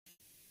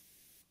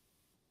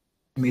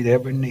Meet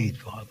every need,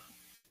 Father.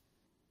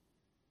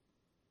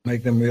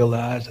 Make them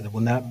realize that it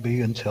will not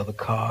be until the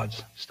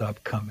cards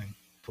stop coming,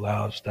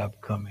 flowers stop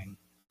coming,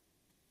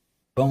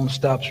 phone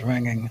stops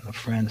ringing, and a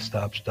friend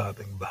stops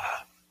stopping by.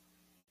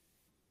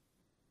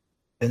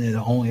 Then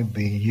it'll only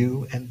be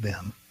you and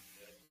them.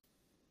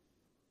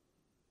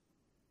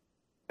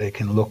 They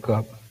can look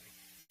up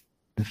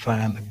and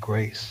find the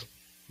grace,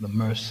 the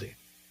mercy,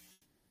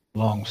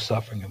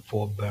 long-suffering, and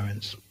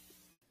forbearance,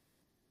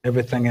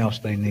 everything else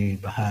they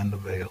need behind the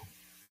veil.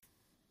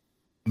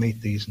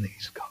 Meet these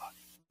needs, God.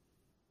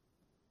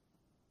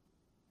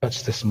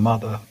 Touch this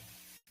mother,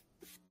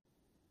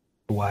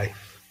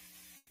 wife.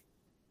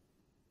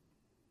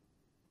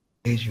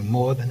 Needs you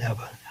more than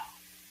ever now.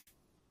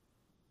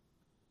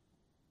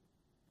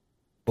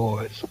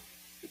 Boys,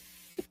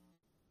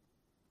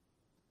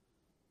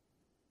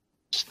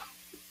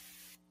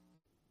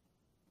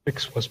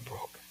 fix what's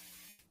broken.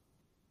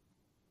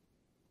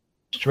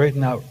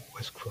 Straighten out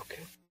what's crooked.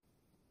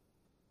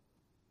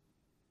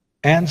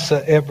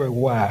 Answer every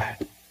why.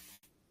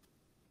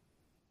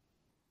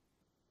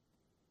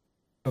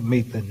 But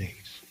meet the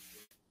needs.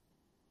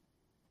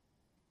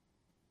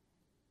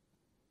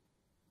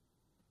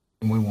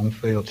 And we won't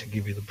fail to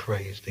give you the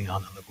praise, the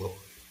honor, and the glory.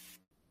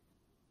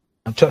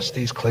 Now touch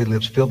these clay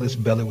lips, fill this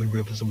belly with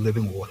rivers of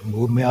living water.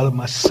 Move me out of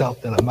myself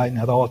that I might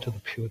not alter the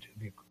purity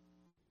of your.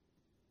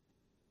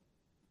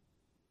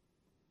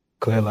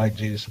 Declare like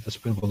Jesus that the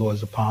Spirit of the Lord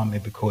is upon me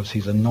because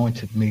he's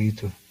anointed me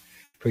to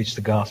preach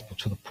the gospel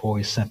to the poor.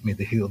 He sent me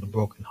to heal the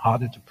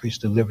brokenhearted, to preach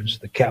deliverance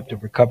to the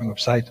captive, recovering of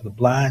sight to the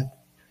blind,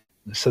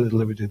 and to set at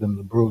liberty to them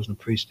the bruised, and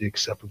preach the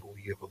acceptable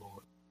year of the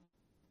Lord.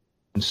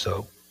 And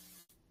so,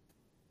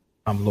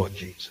 I'm Lord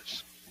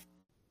Jesus.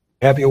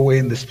 Have your way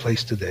in this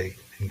place today.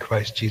 In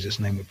Christ Jesus'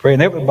 name we pray.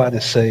 And everybody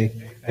say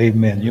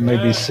amen. You may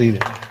be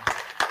seated.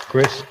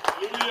 Chris,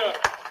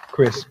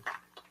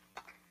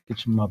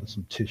 get your mother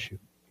some tissue.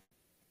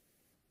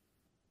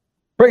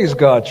 Praise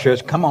God,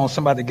 church. Come on,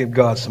 somebody give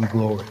God some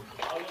glory.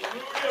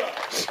 Hallelujah.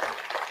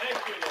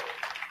 Thank you,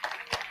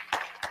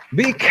 Lord.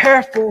 Be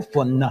careful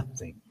for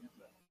nothing,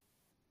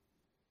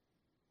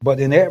 but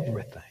in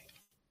everything.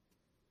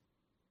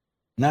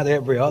 Not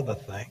every other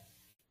thing,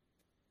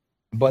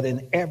 but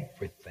in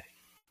everything.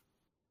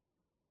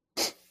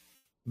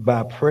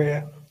 By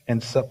prayer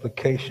and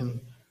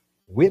supplication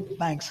with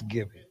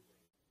thanksgiving,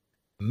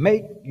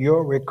 make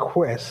your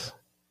requests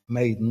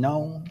made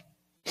known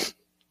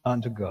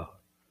unto God.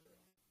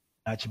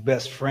 Not your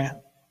best friend,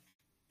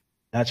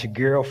 not your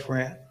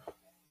girlfriend,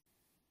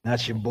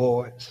 not your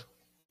boys.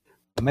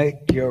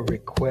 Make your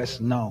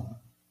requests known,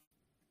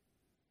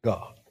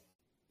 God.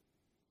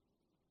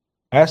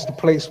 That's the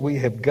place we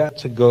have got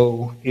to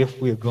go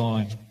if we're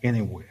going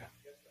anywhere.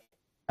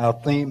 Our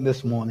theme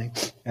this morning,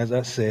 as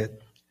I said,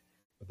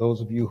 for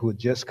those of you who are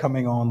just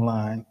coming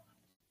online,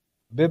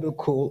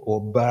 biblical or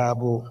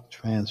Bible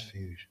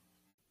transfusion.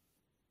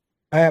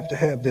 I have to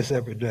have this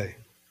every day,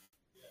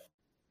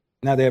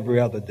 not every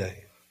other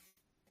day.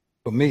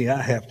 For me,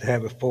 I have to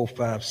have it 4,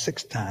 5,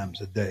 6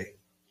 times a day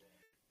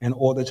in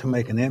order to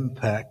make an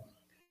impact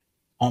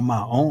on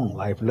my own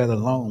life, let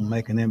alone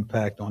make an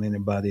impact on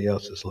anybody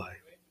else's life.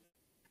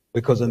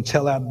 Because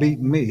until I beat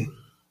me,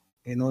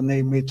 ain't no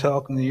need me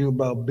talking to you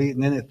about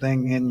beating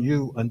anything in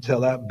you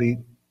until I beat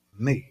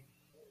me.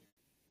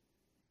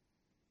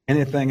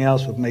 Anything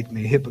else would make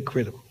me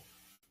hypocritical.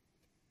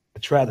 I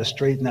try to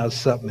straighten out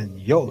something in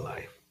your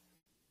life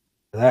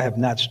that I have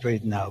not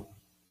straightened out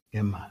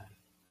in mine.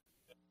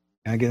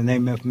 Can I get an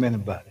amen from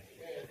anybody?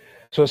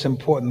 So it's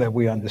important that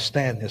we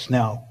understand this.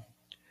 Now,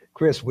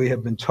 Chris, we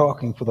have been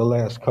talking for the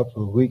last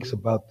couple of weeks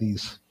about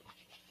these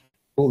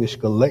foolish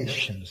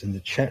Galatians in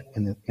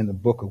the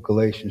book of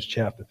Galatians,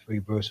 chapter 3,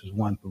 verses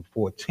 1 through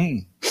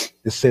 14.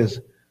 It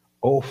says,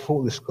 "O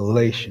foolish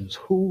Galatians,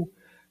 who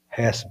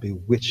has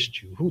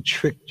bewitched you? Who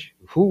tricked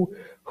you?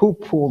 Who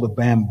pulled a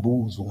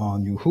bamboozle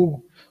on you?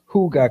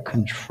 Who got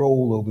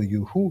control over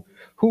you?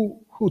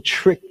 Who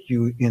tricked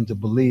you into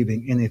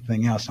believing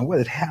anything else?" And what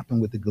had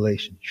happened with the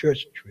Galatian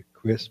church,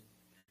 Chris,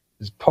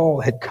 is Paul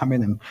had come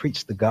in and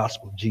preached the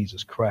gospel of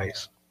Jesus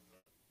Christ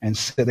and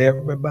set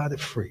everybody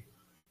free.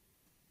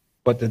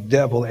 But the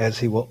devil, as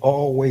he will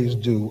always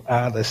do,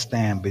 either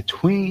stand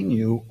between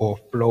you or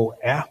flow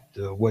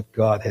after what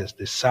God has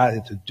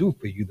decided to do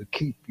for you to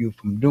keep you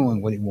from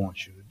doing what he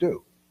wants you to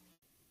do.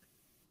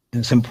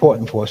 And it's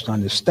important for us to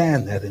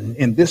understand that. And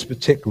in this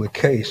particular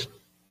case,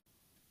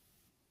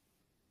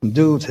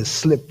 dudes had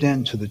slipped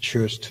into the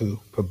church to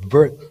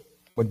pervert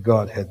what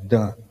God had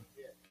done.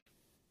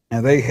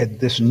 And they had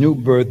this new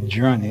birth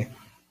journey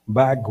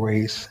by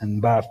grace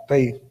and by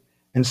faith,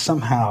 and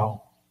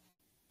somehow,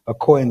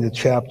 according to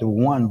chapter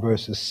 1,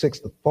 verses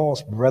 6, the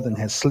false brethren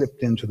had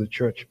slipped into the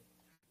church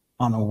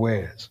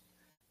unawares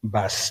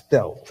by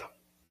stealth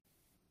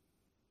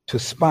to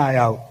spy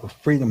out the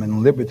freedom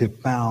and liberty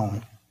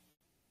found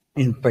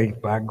in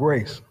faith by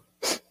grace.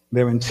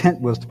 Their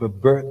intent was to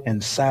pervert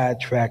and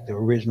sidetrack the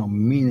original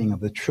meaning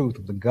of the truth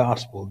of the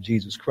gospel of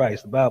Jesus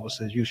Christ. The Bible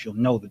says you shall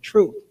know the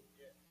truth,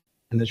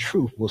 and the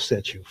truth will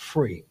set you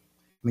free.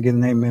 Let me get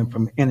an amen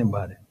from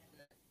anybody.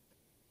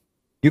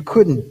 You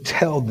couldn't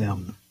tell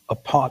them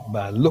apart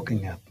by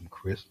looking at them,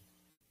 Chris.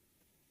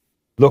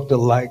 Looked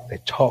alike, they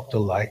talked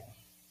alike,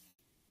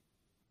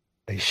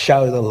 they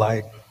shouted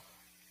alike.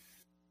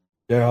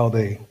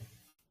 They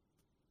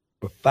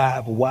were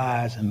 5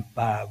 wise and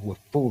 5 were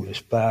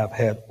foolish. 5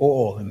 had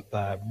oil and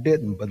 5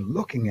 didn't. But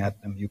looking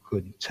at them, you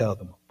couldn't tell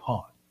them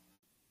apart.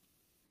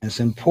 And it's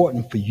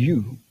important for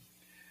you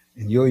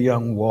in your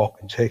young walk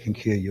and taking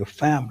care of your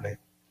family.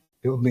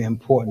 It will be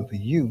important for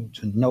you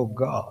to know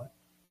God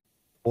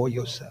for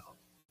yourself.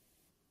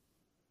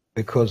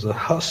 Because the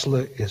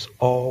hustler is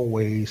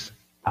always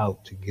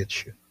out to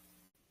get you.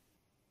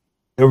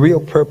 The real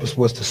purpose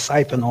was to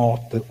siphon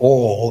off the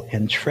oil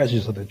and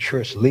treasures of the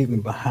church,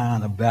 leaving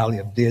behind a valley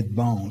of dead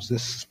bones.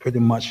 This is pretty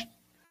much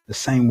the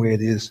same way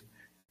it is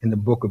in the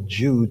book of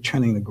Jude,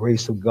 turning the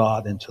grace of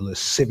God into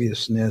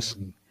lasciviousness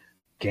and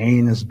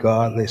gain is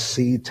godless,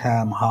 seed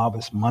time,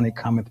 harvest, money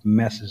cometh,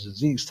 messages,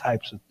 these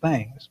types of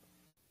things.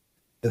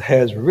 It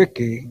has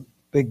Ricky,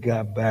 big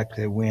guy back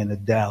there wearing the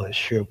Dallas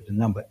shirt with the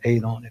number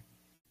 8 on it.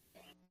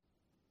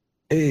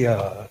 Hey,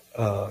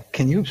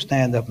 can you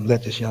stand up and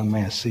let this young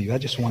man see you? I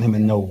just want him to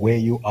know where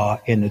you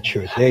are in the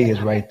church. There he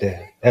is right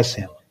there. That's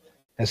him.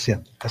 That's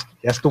him.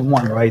 That's the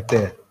one right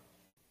there.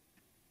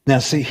 Now,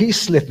 see, he's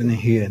slipping in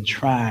here and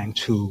trying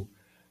to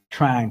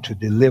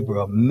deliver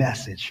a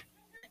message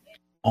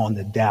on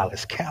the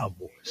Dallas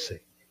Cowboys. See,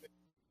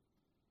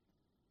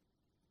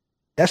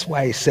 that's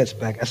why he sets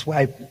back. That's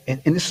why,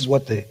 and this is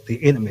what the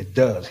enemy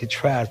does. He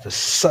tries to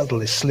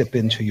subtly slip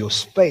into your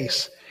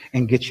space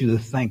and get you to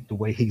think the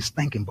way he's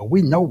thinking. But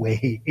we know where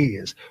he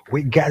is.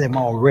 We got him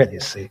already,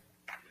 see.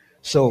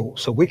 So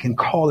we can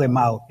call him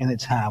out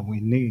anytime we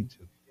need to.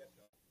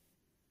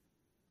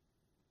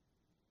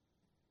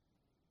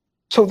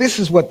 So this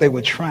is what they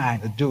were trying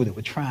to do. They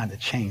were trying to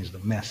change the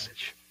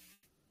message.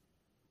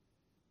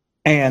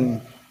 And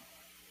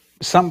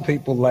some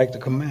people like the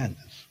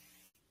Commanders.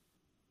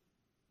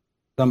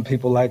 Some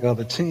people like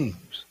other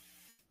teams.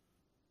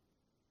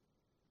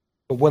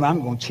 But what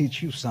I'm going to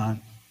teach you,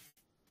 son,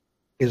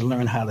 is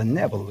learn how to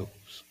never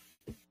lose.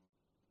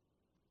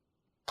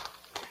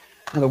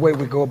 And the way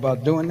we go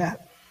about doing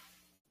that,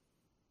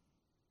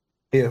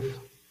 if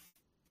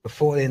the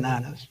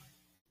 49ers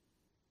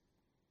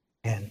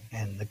and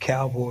the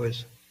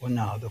Cowboys, well,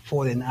 no, the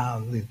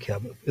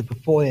 49ers, if the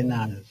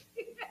 49ers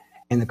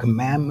and the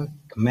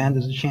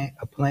Commanders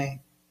are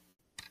playing,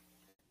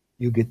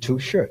 you get 2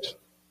 shirts.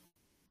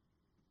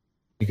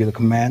 You get a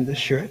Commander's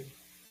shirt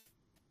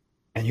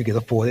and you get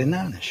a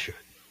 49ers shirt.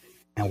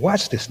 And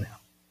watch this now.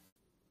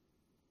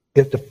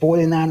 If the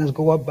 49ers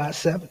go up by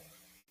 7,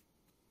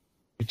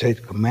 you take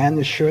the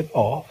Commander's shirt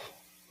off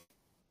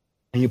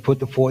and you put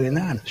the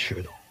 49ers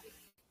shirt on.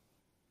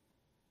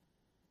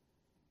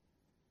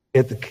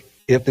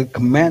 If the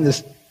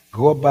Commanders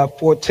go up by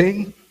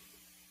 14,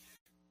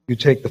 you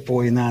take the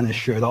 49ers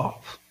shirt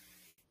off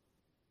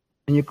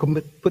and you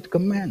put the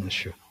Commanders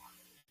shirt on.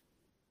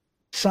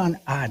 Son,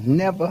 I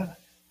never,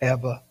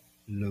 ever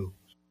lose.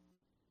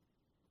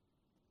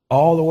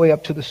 All the way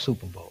up to the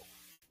Super Bowl.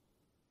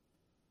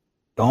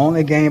 The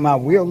only game I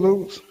will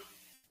lose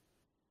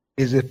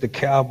is if the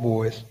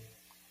Cowboys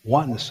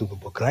won the Super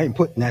Bowl, because I ain't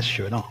putting that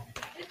shirt on.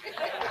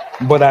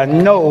 But I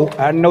know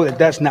that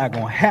that's not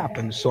going to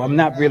happen, so I'm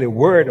not really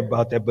worried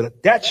about that.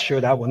 But that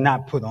shirt I will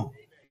not put on.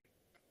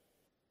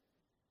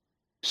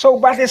 So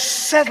by this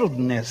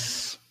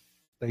settledness,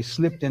 they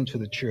slipped into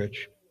the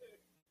church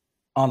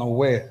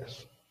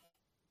unawares.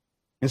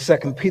 In 2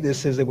 Peter, it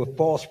says there were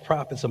false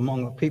prophets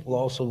among the people.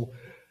 Also,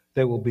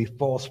 there will be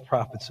false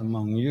prophets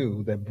among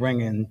you that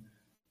bring in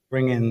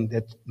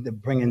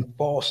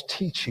false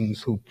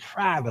teachings, who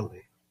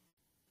privately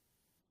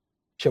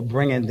shall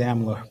bring in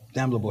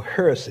damnable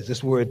heresies.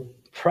 This word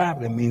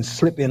privately means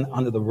slip in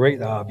under the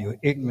radar of your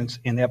ignorance,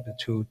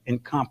 ineptitude,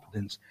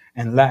 incompetence,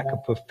 and lack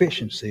of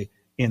proficiency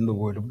in the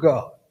Word of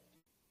God.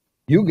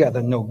 You got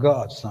to know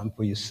God, son,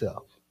 for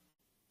yourself.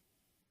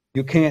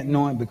 You can't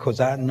know him because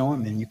I know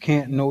him, and you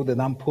can't know that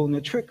I'm pulling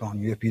a trick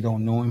on you if you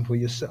don't know him for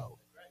yourself.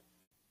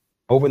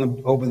 Over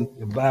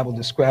the Bible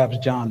describes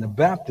John the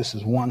Baptist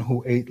as one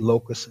who ate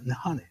locusts and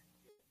honey.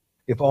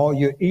 If all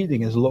you're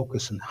eating is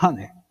locusts and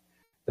honey,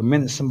 the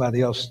minute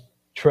somebody else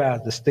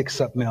tries to stick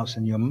something else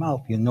in your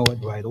mouth, you know it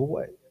right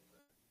away,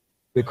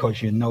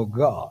 because you know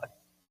God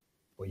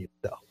for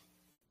yourself.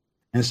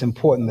 And it's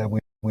important that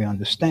we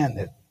understand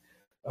that.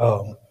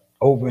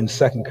 Over in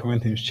 2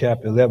 Corinthians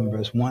chapter 11,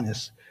 verse 1,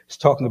 it's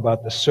talking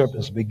about the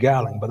serpent's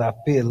beguiling. But I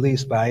fear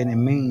least by any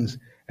means,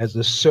 as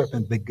the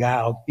serpent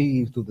beguiled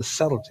Eve through the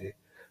subtlety,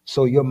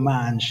 so your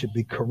mind should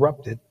be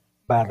corrupted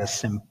by the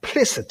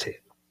simplicity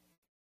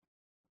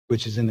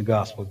which is in the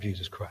gospel of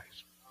Jesus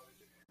Christ.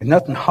 There's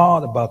nothing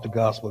hard about the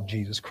gospel of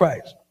Jesus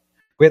Christ.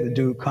 We had the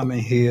dude come in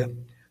here,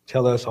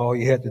 tell us all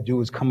you had to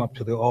do is come up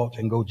to the altar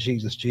and go,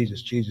 Jesus,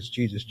 Jesus, Jesus,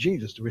 Jesus,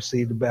 Jesus, to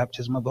receive the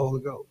baptism of the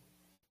Holy Ghost.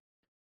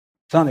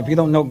 Son, if you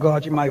don't know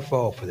God, you might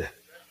fall for that.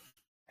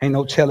 Ain't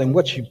no telling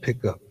what you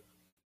pick up.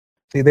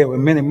 See, there were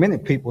many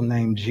people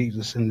named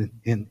Jesus in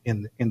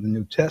the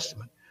New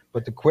Testament,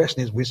 but the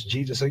question is, which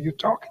Jesus are you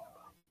talking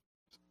about?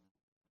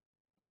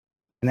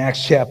 In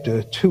Acts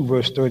chapter 2,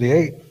 verse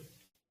 38,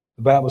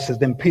 the Bible says,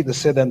 Then Peter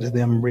said unto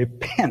them,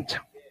 Repent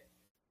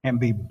and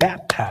be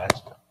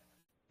baptized,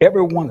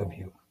 every one of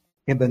you,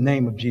 in the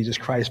name of Jesus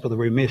Christ for the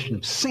remission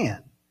of sin.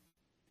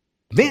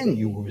 Then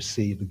you will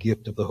receive the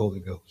gift of the Holy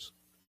Ghost.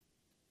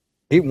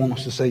 He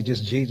wants to say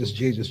just Jesus,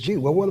 Jesus,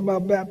 Jesus. Well, what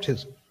about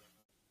baptism?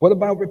 What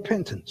about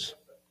repentance?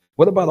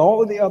 What about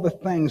all of the other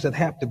things that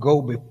have to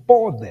go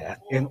before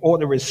that in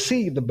order to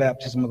receive the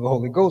baptism of the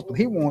Holy Ghost? But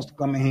he wants to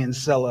come in here and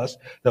sell us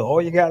that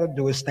all you got to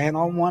do is stand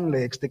on one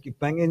leg, stick your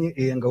finger in your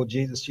ear, and go,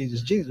 Jesus,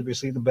 Jesus, Jesus,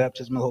 receive the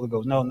baptism of the Holy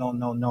Ghost. No, no,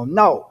 no, no,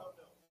 no.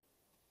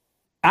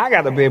 I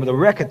got to be able to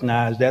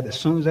recognize that as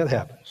soon as that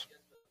happens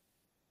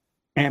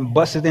and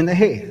bust it in the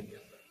head.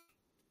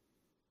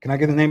 Can I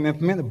get an amen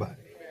from anybody?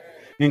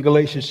 In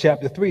Galatians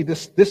chapter 3,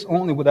 this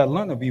only would I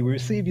learn of you,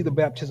 receive you the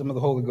baptism of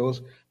the Holy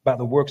Ghost by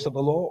the works of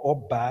the law or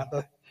by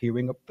the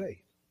hearing of faith.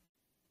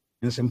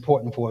 And it's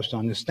important for us to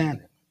understand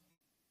it.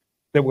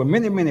 There were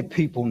many, many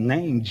people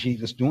named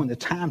Jesus during the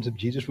times of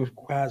Jesus, which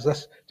requires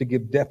us to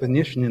give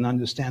definition and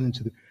understanding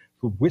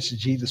to which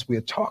Jesus we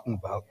are talking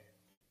about,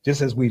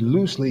 just as we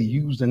loosely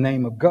use the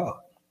name of God.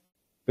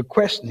 The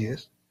question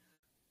is,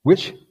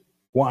 which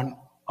one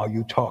are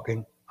you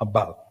talking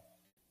about?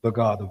 The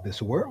God of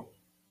this world,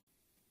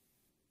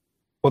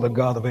 or the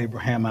God of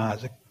Abraham,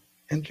 Isaac,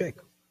 and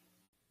Jacob?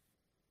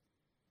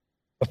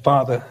 The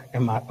Father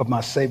of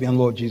my Savior and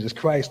Lord Jesus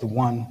Christ, the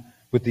one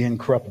with the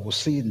incorruptible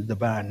seed and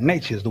divine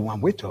nature, is the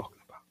one we're talking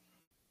about.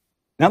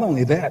 Not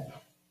only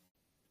that,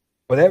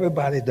 but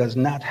everybody does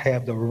not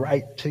have the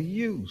right to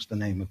use the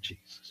name of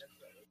Jesus.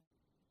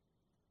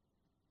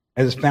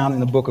 As is found in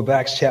the book of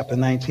Acts, chapter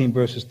 19,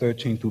 verses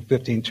 13 through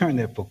 15. Turn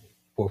there for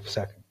a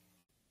second.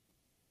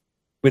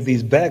 With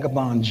these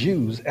vagabond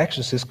Jews,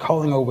 exorcists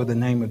calling over the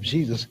name of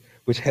Jesus,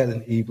 which had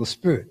an evil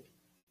spirit,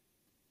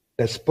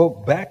 that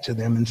spoke back to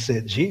them and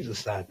said,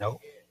 Jesus I know,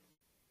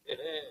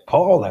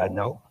 Paul I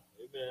know,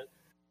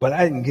 but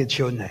I didn't get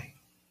your name.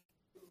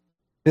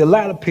 A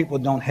lot of people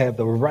don't have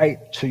the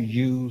right to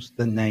use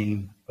the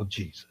name of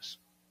Jesus.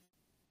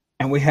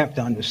 And we have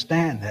to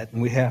understand that,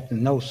 and we have to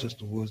know,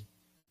 Sister Woods,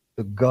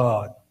 the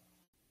God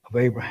of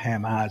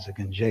Abraham, Isaac,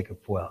 and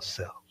Jacob for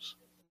ourselves.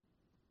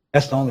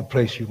 That's the only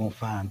place you're going to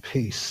find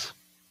peace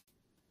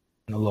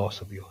in the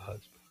loss of your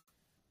husband.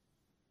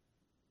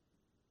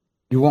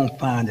 You won't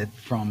find it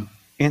from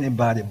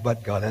anybody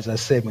but God. As I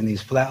said, when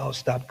these flowers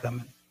stop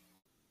coming,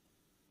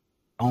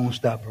 phones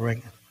stop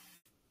ringing,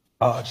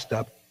 cards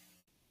stop,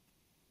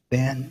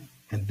 then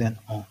and then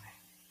only,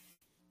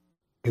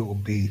 it will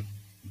be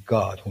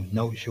God who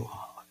knows your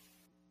heart,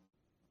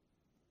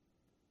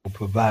 who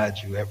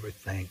provides you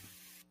everything.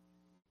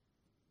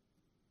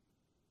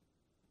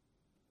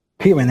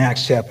 Here in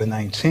Acts chapter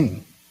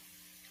 19,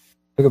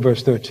 look at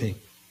verse 13.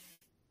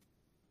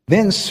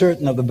 Then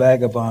certain of the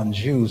vagabond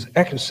Jews,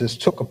 exorcists,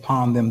 took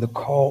upon them to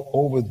call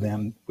over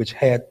them which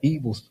had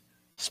evil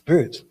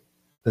spirits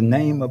the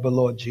name of the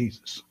Lord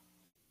Jesus,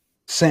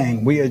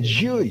 saying, We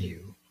adjure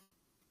you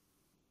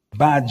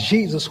by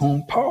Jesus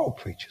whom Paul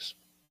preaches.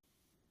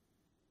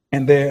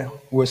 And there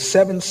were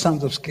 7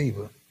 sons of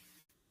Sceva,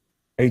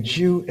 a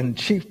Jew and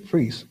chief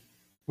priest,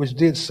 which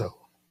did so.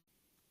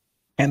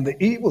 And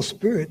the evil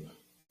spirit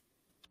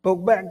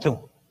spoke back to him.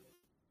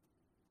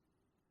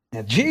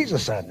 Now,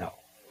 Jesus I know.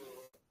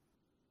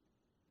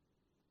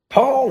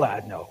 Paul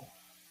I know.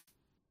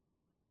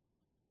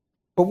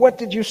 But what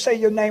did you say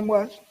your name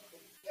was?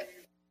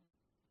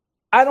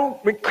 I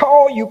don't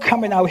recall you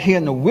coming out here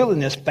in the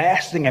wilderness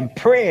fasting and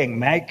praying,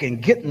 Mike,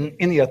 and getting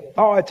any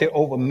authority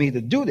over me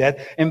to do that.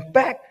 In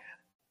fact,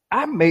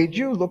 I made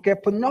you look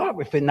at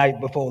pornography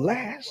night before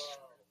last.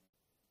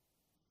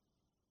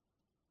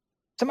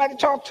 Somebody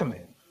talk to me.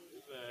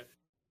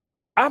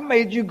 I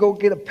made you go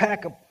get a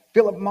pack of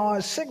Philip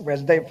Morris cigarettes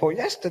the day before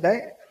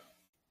yesterday.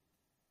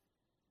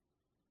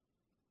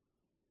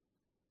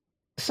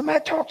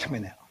 Somebody talk to me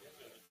now.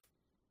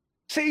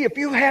 See, if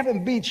you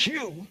haven't beat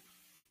you,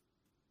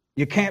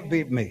 you can't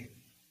beat me.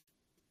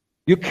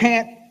 You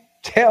can't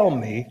tell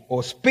me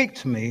or speak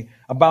to me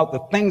about the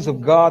things of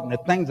God, and the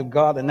things of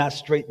God are not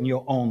straight in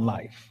your own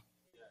life.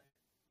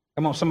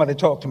 Come on, somebody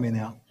talk to me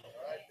now.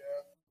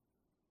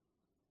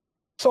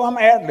 So I'm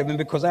ad-libbing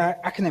because I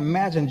can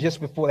imagine just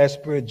before that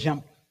spirit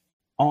jumped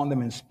on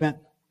them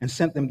and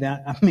sent them down.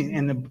 I mean,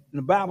 and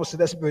the Bible said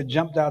that spirit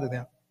jumped out of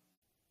them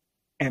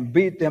and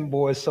beat them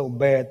boys so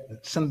bad,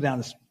 sent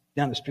them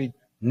down the street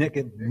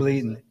naked,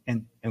 bleeding,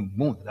 and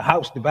wounded. The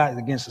house divided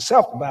against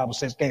itself, the Bible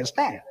says, can't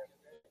stand.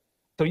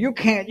 So you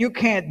can't,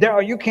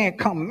 Daryl, you can't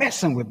come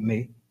messing with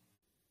me.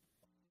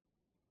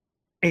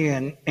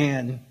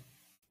 And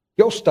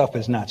your stuff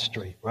is not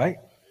straight, right?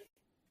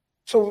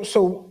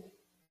 So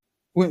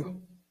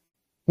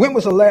when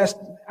was the last,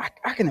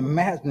 I can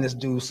imagine this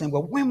dude saying,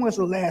 well, when was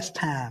the last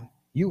time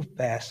you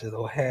fasted,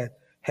 or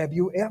have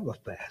you ever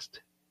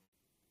fasted?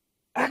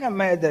 I can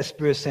imagine that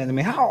spirit saying to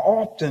me, how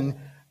often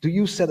do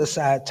you set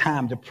aside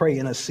time to pray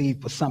and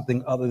intercede for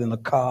something other than a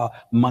car,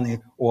 money,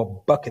 or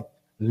a bucket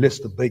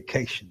list of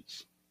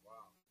vacations?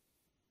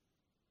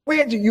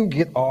 Where do you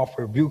get off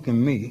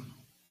rebuking me?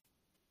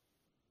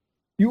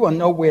 you are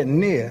nowhere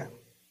near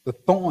the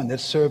thorn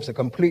that serves a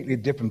completely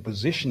different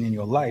position in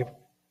your life,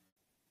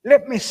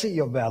 let me see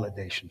your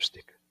validation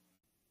sticker.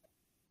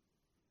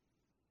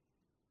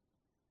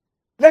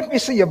 Let me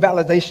see your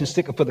validation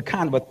sticker for the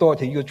kind of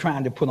authority you're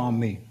trying to put on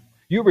me.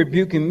 You're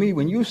rebuking me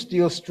when you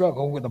still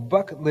struggle with a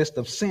bucket list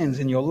of sins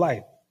in your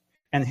life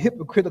and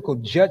hypocritical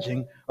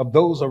judging of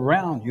those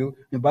around you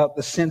about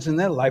the sins in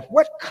their life.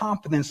 What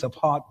confidence of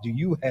heart do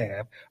you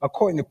have,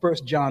 according to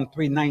 1 John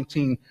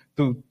 3:19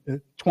 through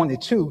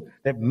 22,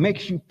 that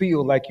makes you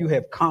feel like you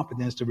have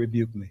confidence to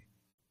rebuke me?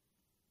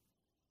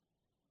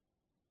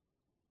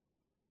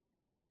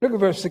 Look at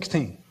verse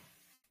 16.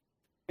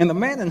 And the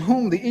man in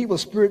whom the evil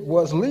spirit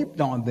was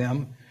leaped on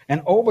them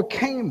and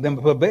overcame them,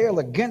 prevailed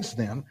against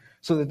them,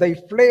 so that they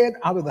fled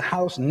out of the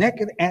house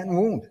naked and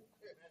wounded.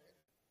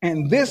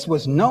 And this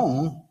was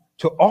known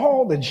to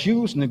all the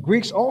Jews and the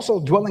Greeks also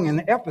dwelling in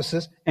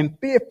Ephesus, and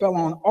fear fell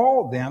on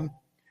all them,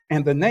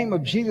 and the name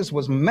of Jesus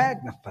was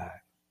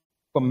magnified.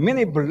 For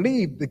many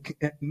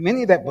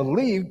that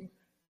believed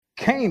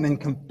came and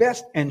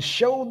confessed and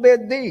showed their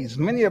deeds.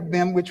 Many of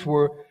them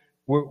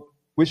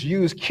which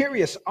used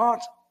curious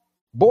arts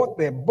brought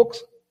their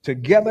books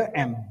together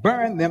and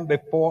burned them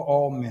before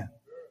all men.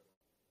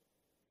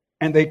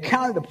 And they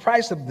counted the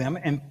price of them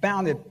and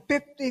found it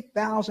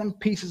 50,000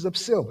 pieces of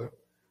silver.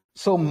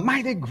 So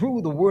mighty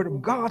grew the word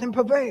of God and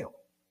prevailed.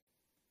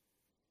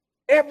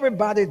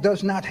 Everybody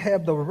does not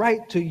have the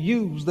right to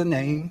use the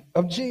name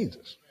of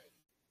Jesus.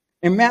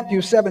 In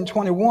Matthew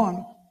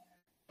 7:21,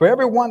 for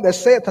everyone that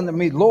saith unto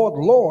me, Lord,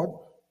 Lord,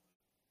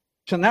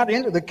 shall not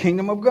enter the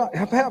kingdom of God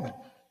of heaven,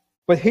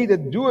 but he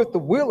that doeth the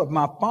will of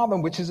my Father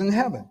which is in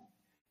heaven.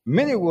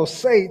 Many will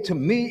say to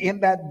me in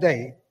that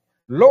day,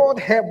 Lord,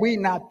 have we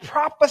not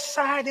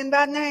prophesied in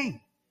thy name?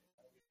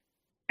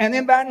 And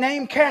in thy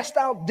name cast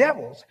out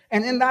devils,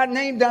 and in thy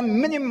name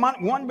done many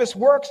wondrous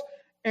works,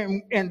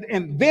 and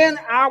then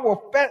I will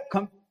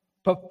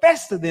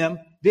profess to them,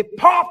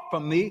 depart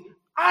from me,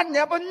 I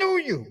never knew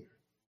you.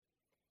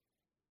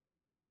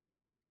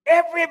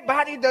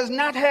 Everybody does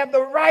not have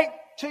the right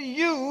to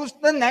use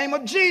the name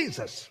of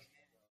Jesus.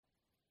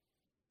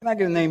 Can I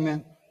get an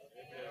amen?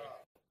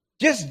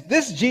 Just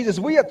this Jesus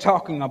we are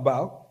talking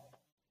about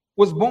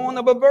was born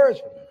of a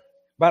virgin,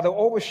 by the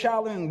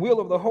overshadowing will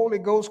of the Holy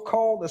Ghost,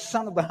 called the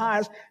Son of the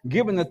Highest,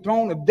 given the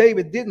throne of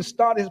David, didn't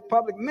start his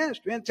public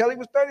ministry until he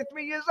was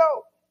 33 years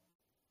old.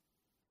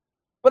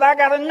 But I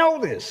got to know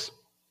this.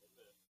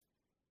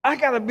 I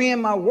got to be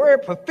in my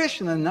word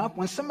proficient enough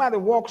when somebody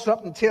walks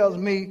up and tells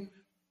me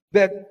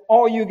that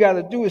all you got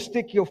to do is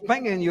stick your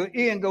finger in your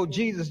ear and go,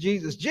 Jesus,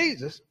 Jesus,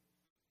 Jesus.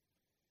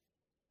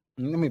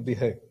 Let me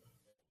behave.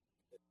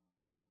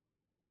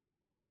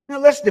 Now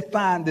let's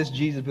define this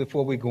Jesus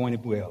before we go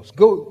anywhere else.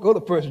 Go to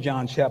 1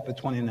 John chapter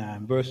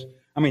 29,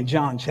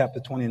 John chapter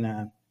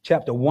 29,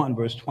 chapter 1,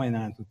 verse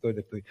 29 through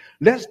 33.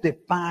 Let's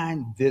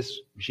define this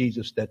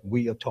Jesus that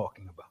we are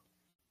talking about.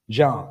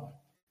 John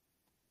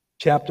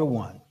chapter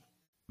 1.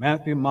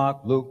 Matthew,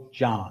 Mark, Luke,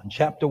 John,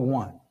 chapter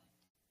 1,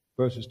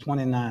 verses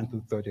 29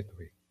 through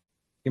 33.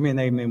 Give me an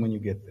amen when you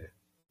get there.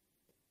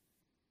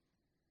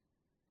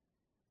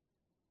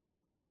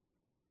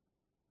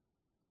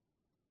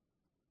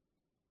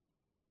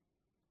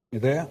 You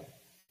there?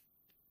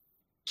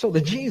 So the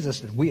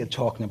Jesus that we are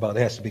talking about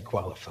has to be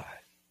qualified.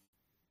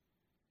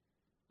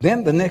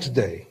 Then the next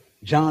day,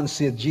 John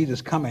said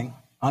Jesus coming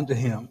unto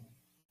him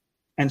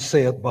and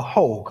said,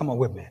 behold, come on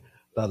with me,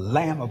 the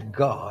Lamb of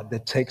God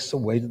that takes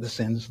away the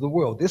sins of the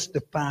world. This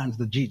defines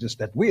the Jesus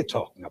that we're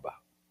talking about.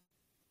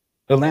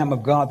 The Lamb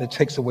of God that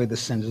takes away the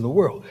sins of the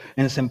world.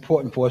 And it's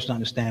important for us to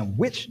understand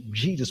which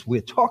Jesus we're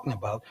talking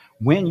about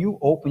when you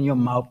open your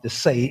mouth to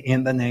say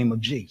in the name of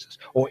Jesus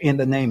or in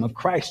the name of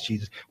Christ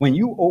Jesus. When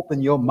you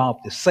open your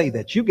mouth to say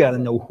that, you got to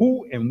know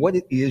who and what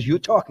it is you're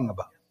talking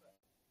about.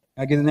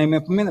 I get an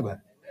amen from anybody.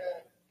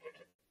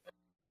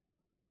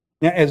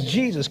 Now, as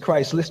Jesus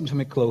Christ, listen to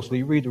me closely.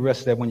 You read the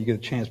rest of that when you get a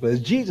chance. But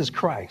as Jesus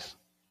Christ,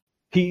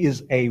 he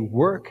is a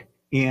work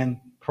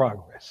in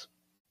progress.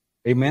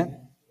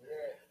 Amen.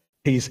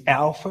 He's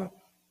Alpha,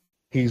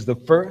 he's the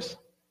first,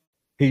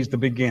 he's the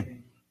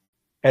beginning,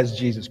 as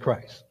Jesus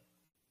Christ.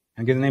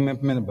 And get an amen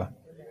from anybody.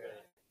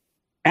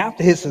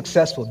 After his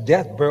successful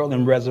death, burial,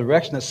 and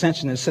resurrection,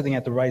 ascension, and sitting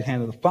at the right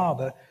hand of the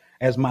Father,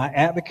 as my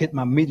advocate,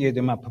 my mediator,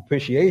 and my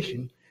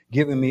propitiation,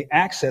 giving me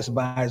access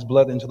by his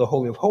blood into the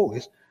Holy of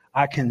Holies,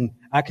 I can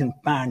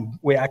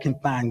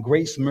find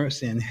grace,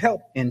 mercy, and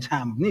help in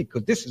time of need,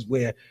 because this is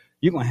where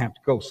you're going to have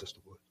to go, Sister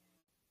Wood.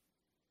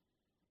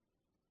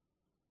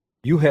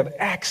 You have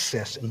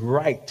access and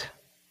right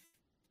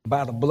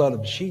by the blood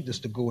of Jesus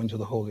to go into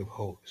the Holy of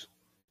Holies,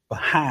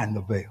 behind the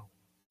veil.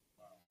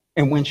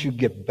 And once you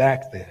get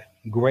back there,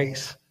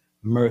 grace,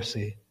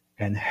 mercy,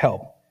 and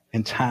help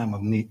in time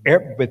of need.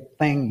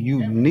 Everything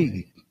you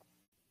need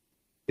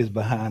is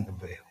behind the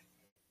veil.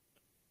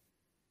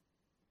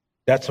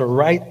 That's a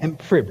right and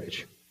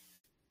privilege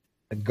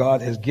that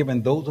God has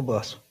given those of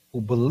us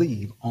who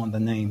believe on the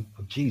name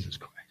of Jesus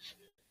Christ.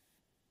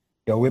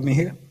 Y'all with me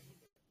here?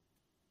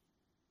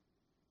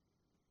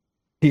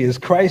 He is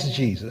Christ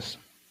Jesus,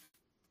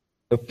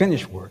 the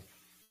finished work.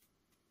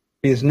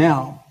 He is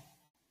now,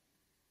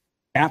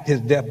 after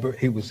his death,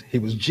 he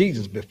was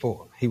Jesus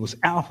before. He was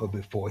Alpha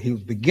before. He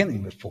was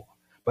beginning before.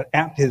 But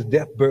after his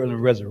death, burial,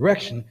 and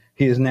resurrection,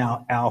 he is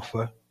now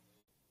Alpha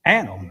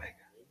and Omega.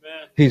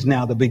 Amen. He's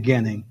now the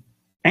beginning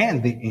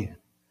and the end.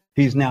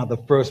 He's now the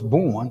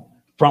firstborn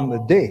from the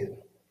dead.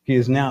 He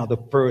is now the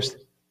first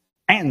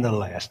and the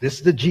last. This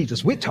is the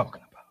Jesus we're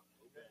talking about.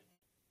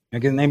 I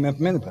get the name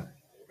of anybody.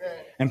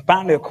 And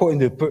finally, according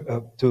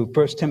to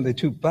 1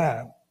 Timothy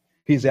 2:5,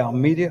 he's our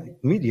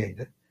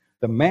mediator,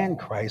 the man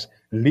Christ,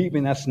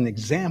 leaving us an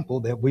example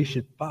that we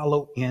should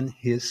follow in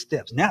his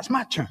steps. Now it's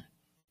my turn.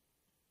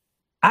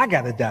 I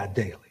got to die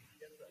daily.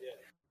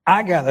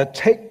 I got to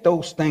take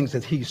those things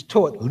that he's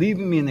taught,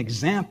 leaving me an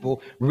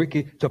example,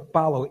 Ricky, to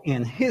follow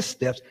in his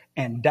steps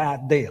and die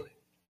daily.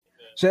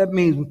 So that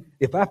means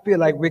if I feel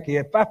like, Ricky,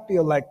 if I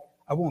feel like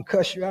I want to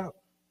cuss you out,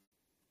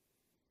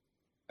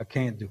 I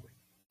can't do it.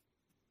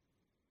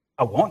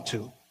 I want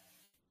to,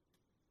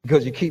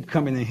 because you keep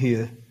coming in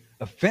here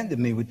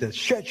offending me with the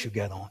shirt you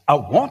got on. I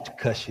want to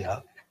cuss you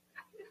out,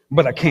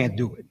 but I can't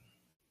do it.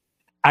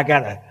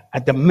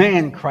 The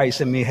man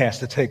Christ in me has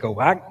to take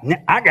over.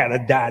 I got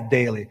to die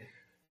daily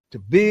to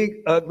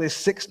big, ugly,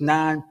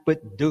 6'9"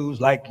 dudes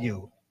like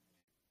you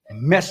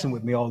and messing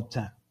with me all the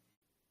time.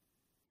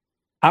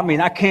 I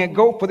mean, I can't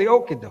go for the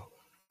okie doke.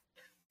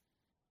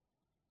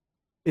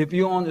 If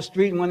you're on the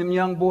street and one of them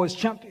young boys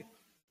chump you,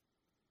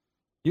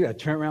 you got to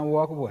turn around and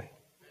walk away.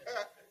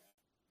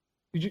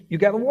 You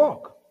got to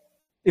walk.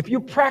 If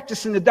you're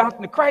practicing the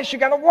doctrine of Christ, you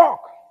got to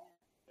walk.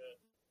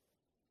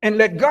 And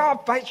let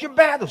God fight your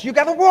battles. You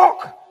got to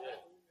walk.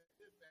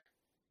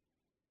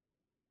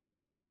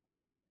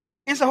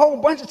 It's a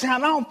whole bunch of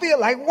times I don't feel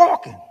like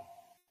walking.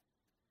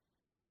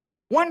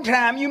 One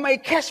time you may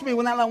catch me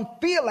when I don't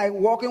feel like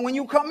walking when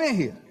you come in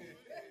here.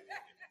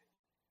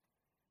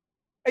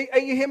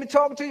 Hey, you hear me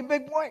talking to you,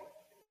 big boy?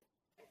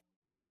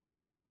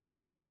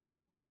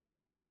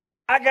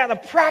 I got to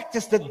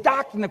practice the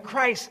doctrine of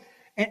Christ.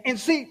 And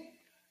see,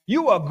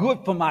 you are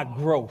good for my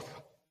growth.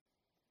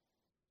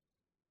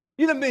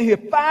 You done been here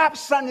 5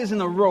 Sundays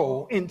in a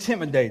row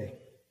intimidating.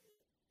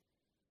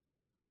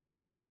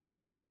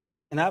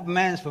 And I've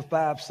managed for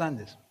 5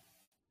 Sundays.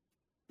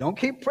 Don't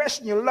keep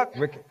pressing your luck,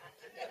 Ricky.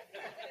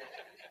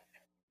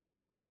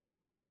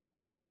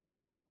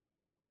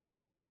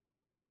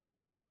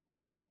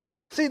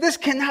 See, this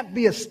cannot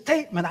be a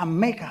statement I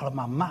make out of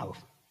my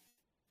mouth.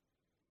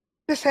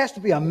 This has to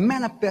be a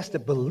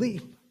manifested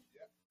belief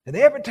that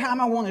every time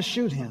I want to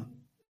shoot him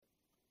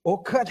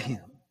or cut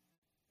him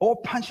or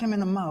punch him in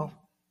the mouth,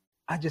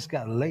 I just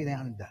got to lay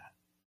down and die.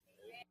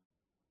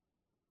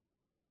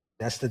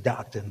 That's the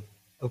doctrine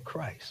of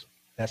Christ.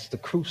 That's the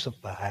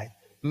crucified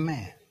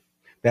man.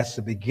 That's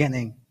the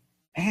beginning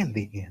and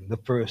the end, the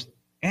first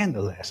and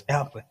the last,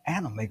 Alpha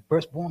and Omega,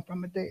 firstborn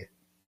from the dead.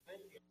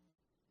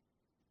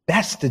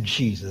 That's the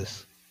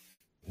Jesus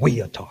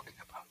we are talking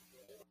about.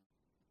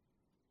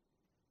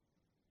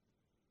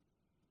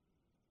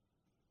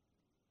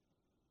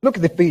 Look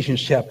at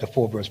Ephesians chapter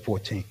 4, verse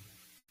 14.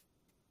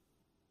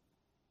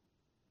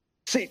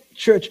 See,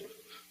 church,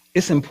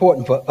 it's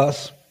important for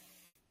us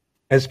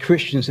as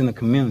Christians in the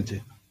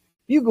community.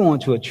 You go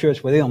into a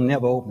church where they don't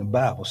never open the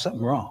Bible,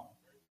 something wrong.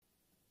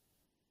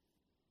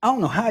 I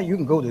don't know how you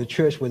can go to a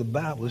church where the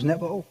Bible is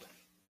never open.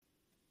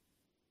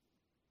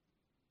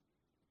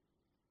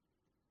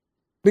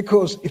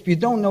 Because if you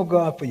don't know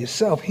God for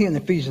yourself, here in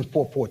Ephesians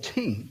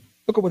 4:14,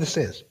 look at what it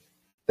says.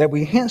 That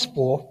we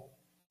henceforth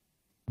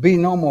be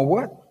no more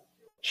what?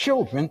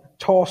 Children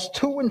tossed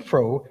to and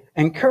fro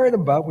and carried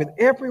about with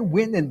every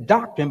wind and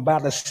doctrine by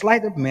the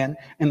sleight of men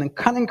and the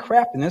cunning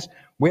craftiness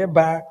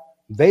whereby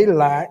they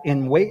lie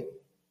in wait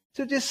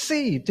to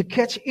deceive, to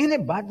catch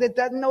anybody that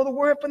doesn't know the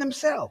word for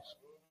themselves.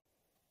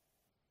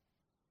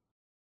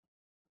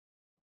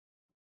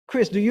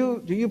 Chris, do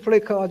you play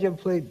cards? You ever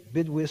play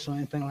bid whist or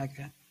anything like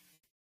that?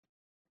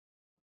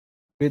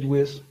 Bid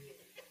whist?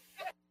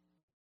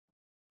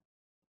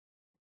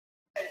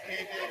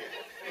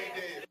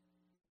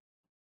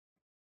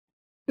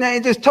 Now, he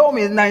just told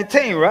me he's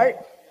 19, right?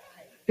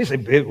 He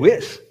said, bid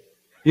whist.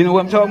 You know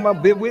what I'm talking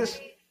about, bid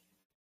whist?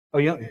 Oh,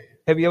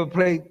 have you ever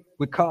played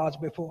with cards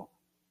before?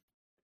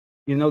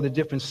 You know the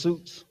different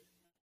suits?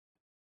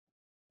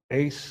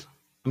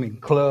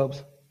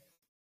 Clubs,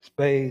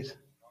 spades,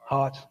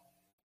 hearts,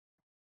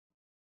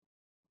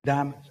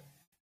 diamonds.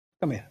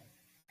 Come here.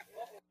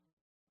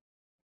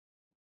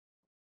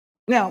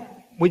 Now,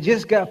 we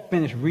just got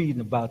finished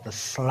reading about the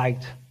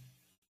sleight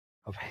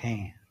of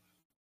hand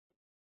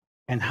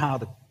and how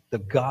the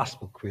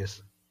gospel,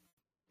 Chris,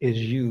 is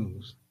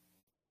used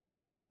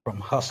from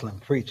hustling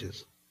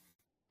preachers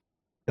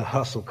to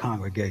hustle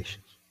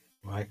congregations,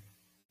 right?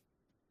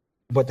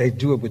 But they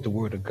do it with the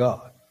word of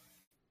God.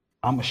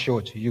 I'm going to show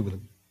it to you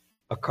with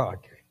a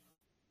card game.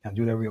 Can I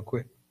do that real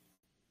quick?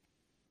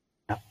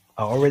 I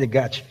already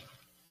got you.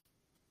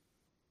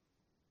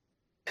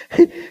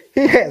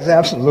 He has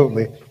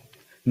absolutely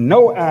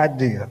no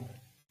idea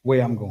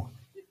where I'm going.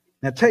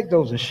 Now take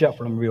those and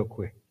shuffle them real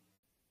quick.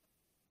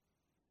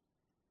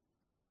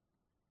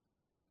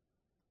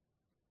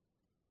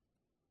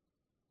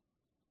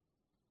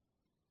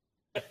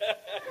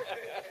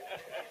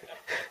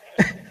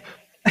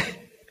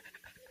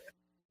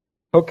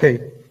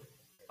 Okay.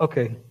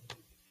 Okay.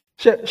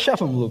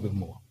 Shuffle him a little bit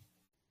more.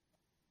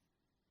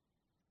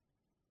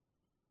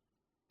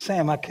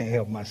 Sam, I can't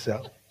help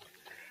myself.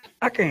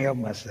 I can't help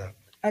myself.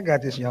 I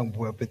got this young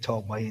boy up here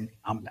talking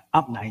about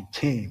I'm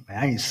 19, man.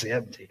 I ain't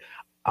 70.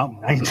 I'm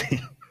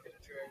 19.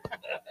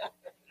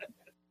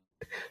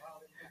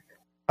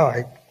 All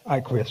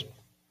right, Chris.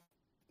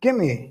 Give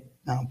me,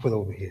 now I'll put it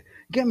over here.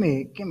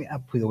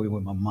 I'll put it over here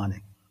with my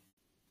money.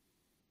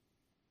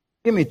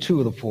 Give me 2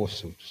 of the 4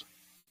 suits.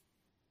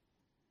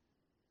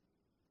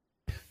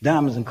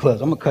 Diamonds and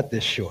clubs. I'm going to cut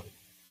this short.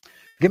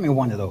 Give me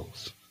 1 of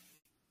those.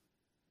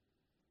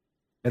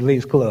 At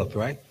least clubs,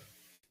 right?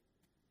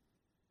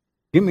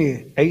 Give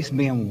me ace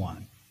being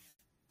 1.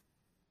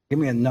 Give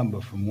me a number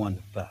from 1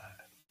 to 5.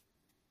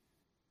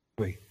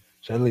 3.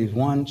 So that leaves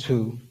 1,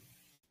 2,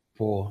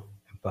 4,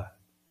 and 5.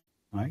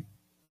 All right?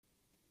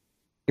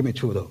 Give me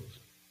 2 of those.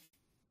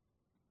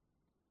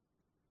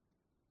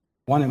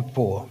 1 and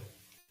 4.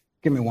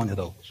 Give me 1 of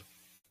those.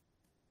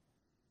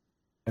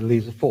 That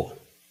leaves a 4.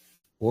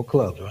 4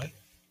 clubs, right?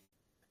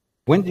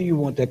 When do you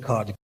want that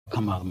card to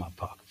come out of my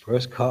pocket?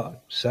 First card,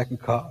 second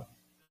card?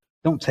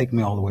 Don't take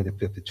me all the way to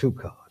 52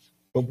 cards.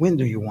 But when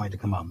do you want it to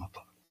come out of my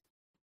pocket?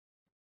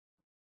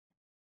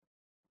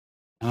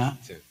 Huh?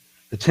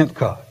 The 10th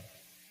card.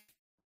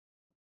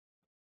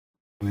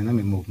 Let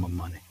me move my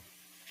money.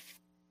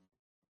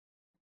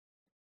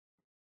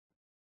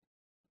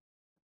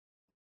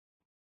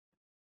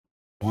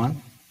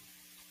 1,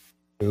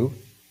 2,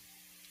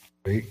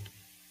 3,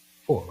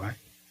 4, right?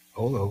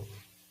 Hold on.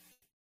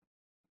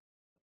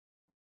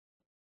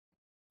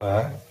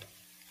 5,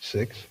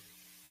 6,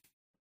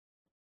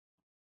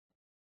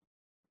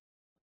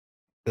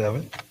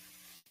 7,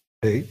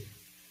 8,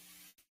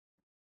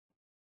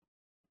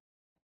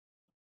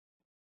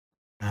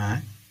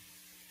 9.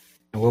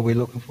 And what are we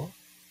looking for?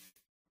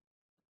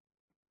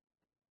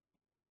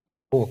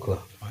 4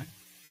 clubs, right?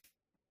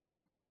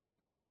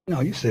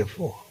 No, you said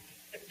 4.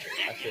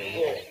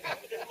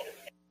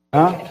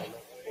 Huh?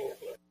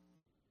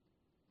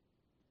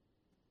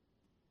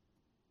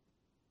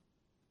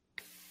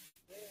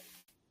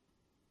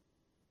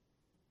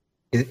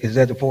 Is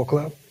that the 4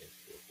 club?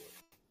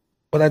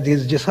 What I did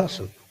is just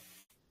hustle.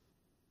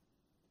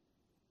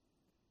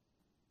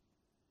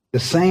 The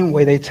same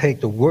way they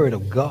take the word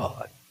of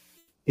God,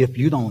 if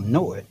you don't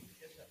know it,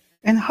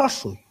 and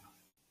hustle.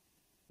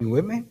 You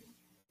with me?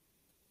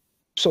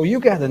 So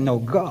you got to know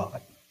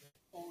God.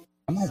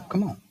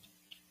 Come on.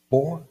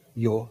 For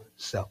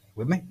yourself.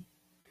 With me?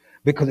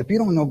 Because if you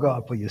don't know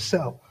God for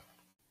yourself,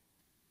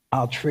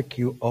 I'll trick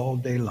you all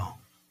day long.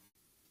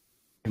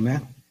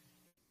 Amen?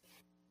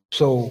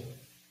 So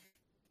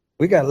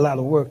we got a lot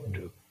of work to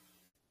do.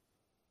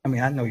 I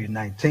mean, I know you're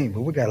 19,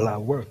 but we got a lot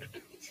of work to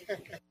do.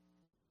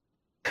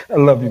 I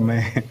love you,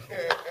 man.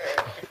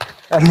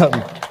 I love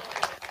you.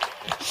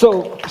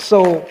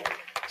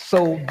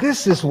 So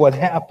this is what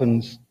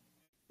happens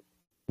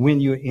when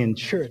you're in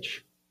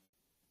church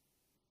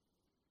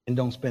and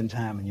don't spend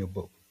time in your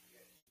book.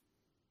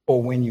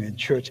 Or when you're in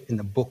church and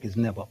the book is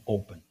never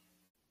open.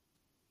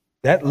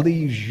 That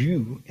leaves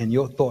you and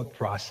your thought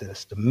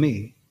process to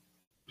me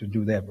to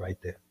do that right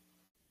there.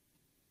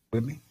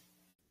 With me?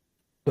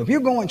 So if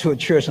you're going to a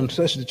church, I'm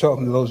especially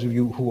talking to those of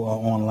you who are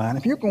online,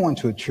 if you're going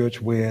to a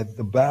church where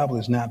the Bible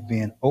is not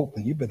being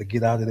open, you better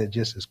get out of there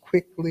just as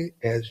quickly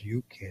as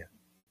you can.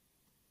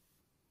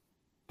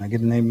 I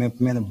get an amen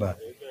from anybody.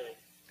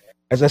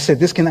 As I said,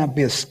 this cannot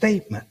be a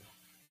statement.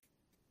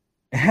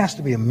 It has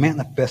to be a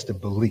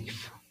manifested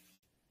belief.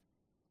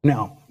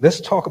 Now,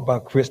 let's talk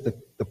about, Chris,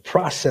 the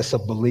process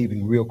of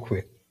believing real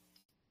quick.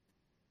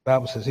 The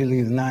Bible says he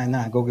leaves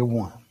 9. Go get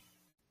 1.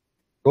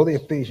 Go to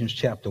Ephesians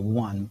chapter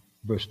 1,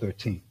 verse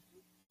 13.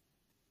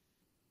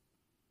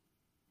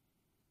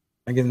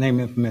 I get an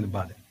amen from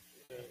anybody.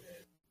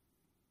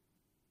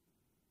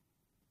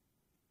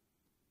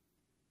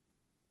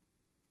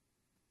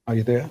 Are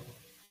you there?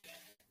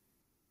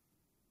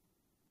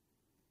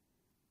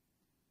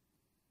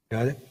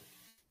 Got it?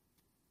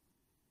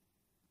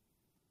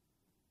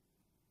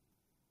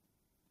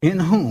 In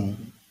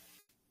whom,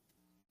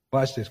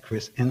 watch this,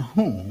 Chris, in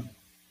whom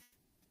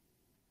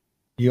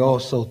you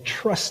also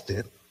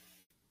trusted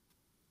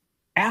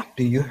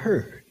after you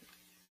heard.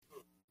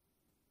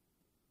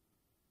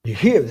 You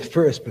hear it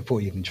first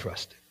before you can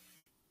trust it.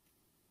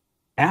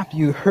 After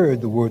you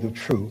heard the word of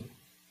truth,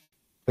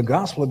 the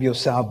gospel of your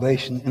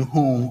salvation, in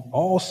whom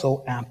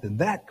also after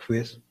that,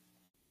 Chris,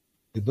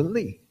 you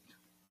believed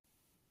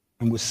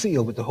and was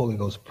sealed with the Holy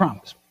Ghost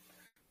promise.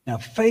 Now,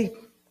 faith,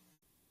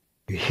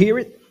 you hear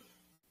it,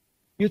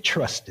 you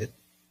trust it,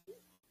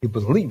 you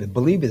believe it.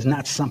 Believe is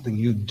not something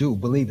you do.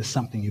 Believe is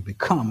something you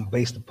become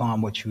based upon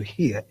what you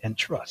hear and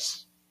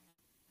trust.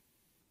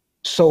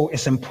 So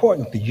it's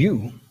important for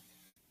you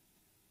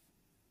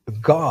to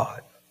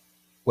guard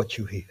what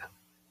you hear.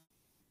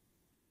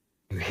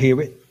 You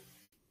hear it,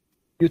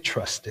 you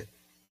trust it,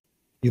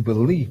 you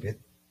believe it,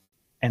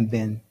 and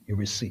then you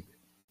receive it.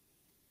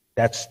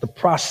 That's the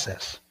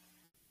process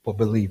for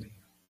believing.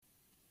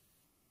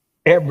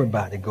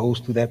 Everybody goes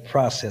through that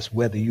process,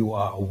 whether you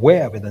are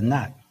aware of it or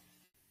not.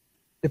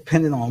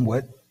 depending on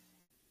what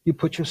you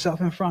put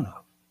yourself in front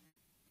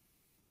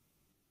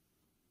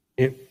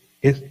of.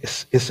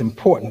 It's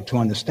important to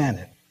understand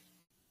it.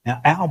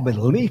 Now, our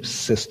belief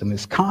system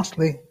is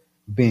constantly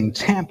being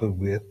tampered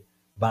with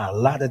by a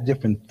lot of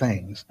different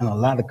things in a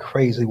lot of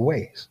crazy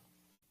ways.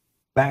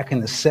 Back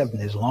in the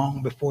 70s,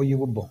 long before you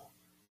were born,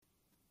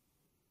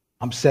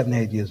 I'm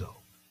 78 years old.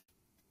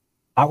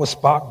 I was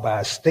sparked by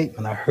a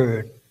statement I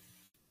heard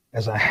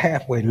as I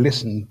halfway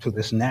listened to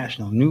this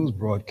national news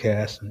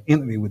broadcast, an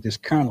interview with this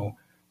colonel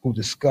who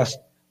discussed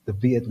the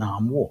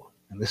Vietnam War.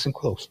 And listen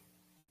closely.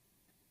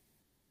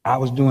 I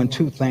was doing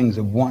two things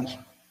at once,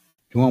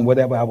 doing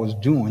whatever I was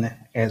doing,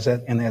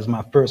 as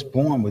my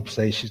firstborn would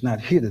say, she's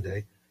not here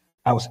today,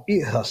 I was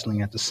ear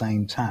hustling at the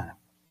same time.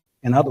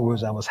 In other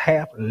words, I was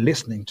half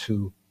listening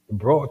to the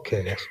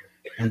broadcast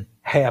and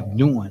half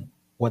doing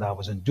what I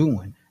was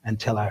doing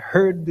until I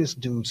heard this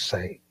dude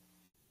say,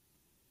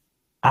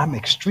 I'm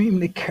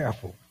extremely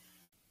careful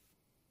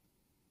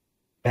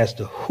as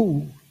to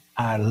who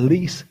I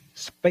lease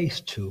space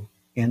to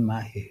in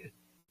my head.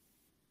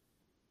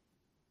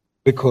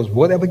 Because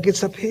whatever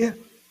gets up here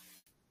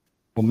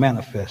will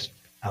manifest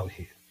out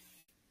here.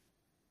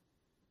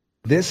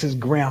 This is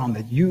ground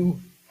that you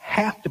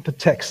have to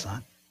protect,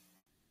 son.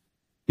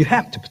 You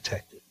have to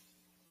protect it.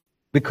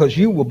 Because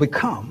you will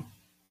become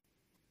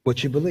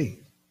what you believe.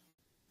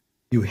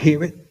 You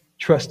hear it,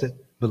 trust it,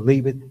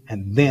 believe it,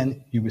 and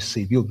then you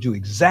receive. You'll do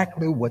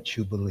exactly what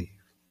you believe.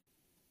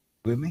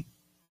 With me?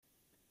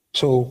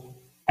 So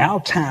our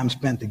time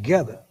spent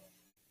together,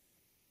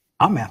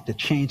 I'm after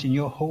changing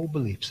your whole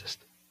belief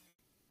system.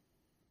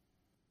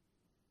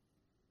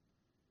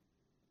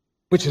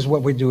 Which is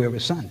what we do every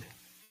Sunday.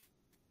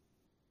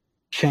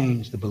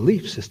 Change the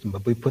belief system,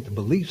 but we put the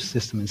belief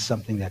system in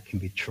something that can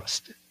be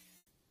trusted.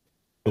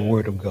 The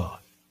Word of God.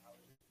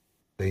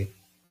 See?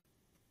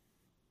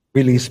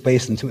 We leave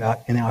space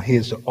in our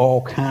heads to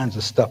all kinds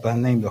of stuff. I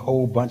named a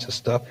whole bunch of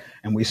stuff,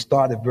 and we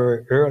started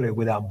very early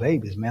with our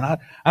babies, man.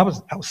 I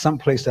was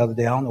someplace the other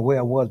day. I don't know where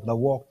I was, but I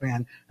walked in,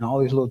 and all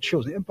these little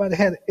children. Everybody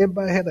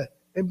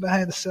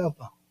had a cell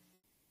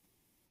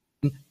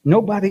phone.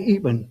 Nobody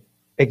even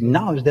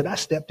acknowledged that I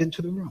stepped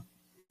into the room.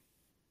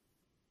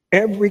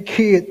 Every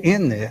kid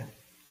in there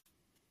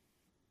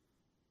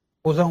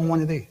was on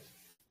one of these.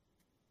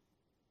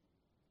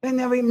 They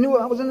never even knew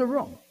I was in the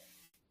room.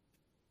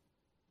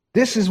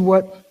 This is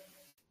what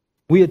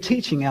we are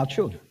teaching our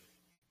children.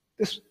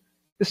 This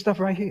stuff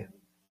right here.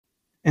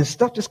 And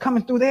stuff that's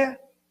coming through there,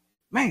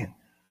 man,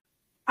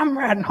 I'm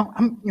riding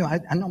home.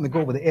 I normally go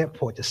over the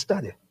airport to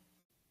study.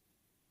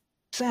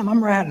 Sam,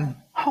 I'm riding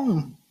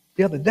home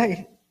the other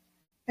day,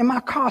 and my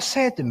car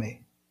said to me,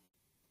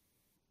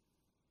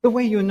 the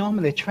way you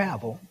normally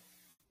travel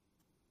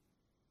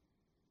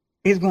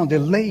is going to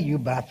delay you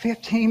by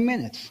 15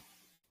 minutes.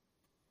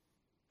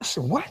 I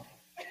said, what?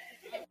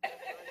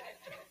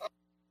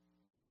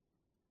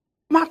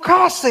 My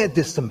car said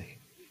this to me.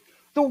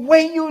 The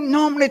way you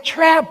normally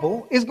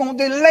travel is going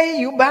to delay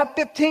you by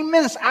 15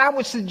 minutes. I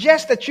would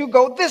suggest that you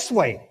go this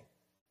way. I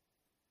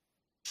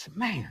said,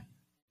 man,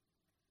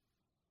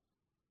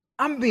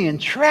 I'm being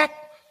tracked,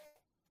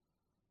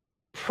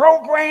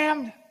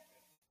 programmed,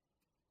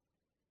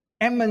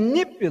 and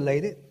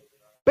manipulated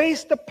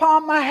based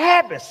upon my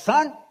habits,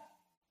 son.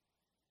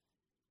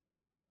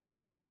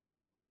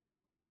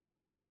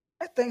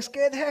 That thing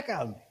scared the heck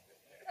out of me.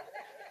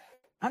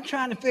 I'm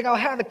trying to figure out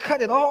how to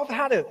cut it off,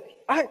 I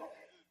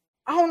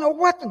don't know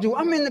what to do.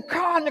 I'm in the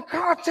car, and the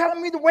car telling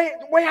me the way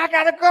I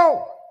gotta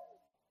go.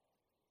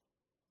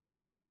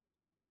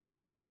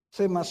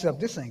 Say to myself,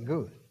 this ain't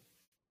good.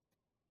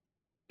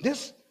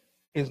 This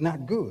is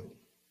not good.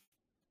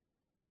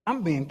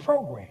 I'm being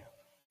programmed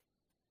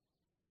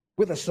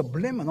with a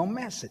subliminal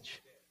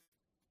message.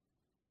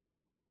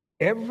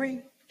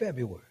 Every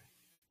February,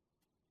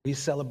 we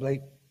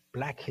celebrate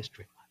Black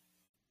History Month.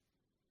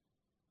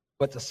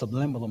 But the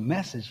subliminal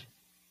message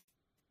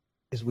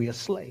is we are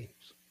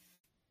slaves.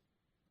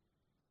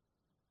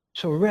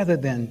 So rather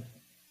than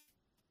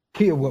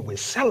hear what we're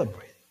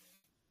celebrating,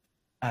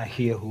 I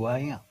hear who I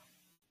am.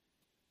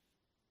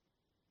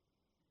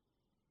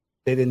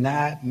 They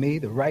denied me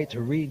the right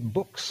to read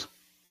books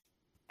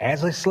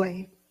as a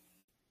slave.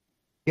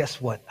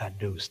 Guess what I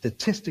do?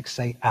 Statistics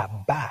say I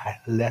buy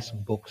less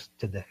books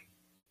today.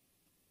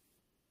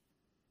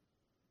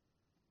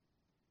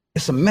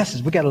 It's a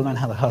message. We got to learn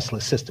how to hustle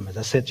a system. As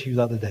I said to you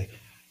the other day,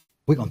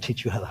 we're going to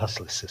teach you how to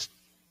hustle a system.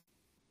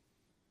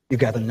 You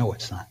got to know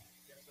it, son.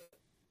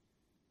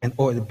 In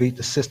order to beat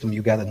the system,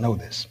 you got to know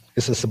this.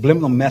 It's a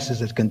subliminal message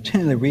that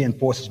continually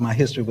reinforces my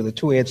history with a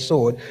two-edged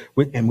sword,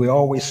 and we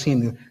always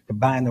seem to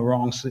bind the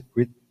wrong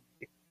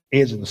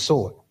edge of the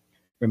sword.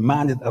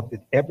 Reminded of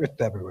it every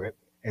February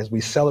as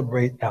we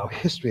celebrate our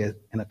history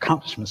and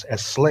accomplishments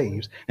as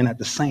slaves, and at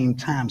the same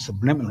time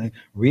subliminally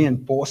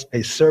reinforce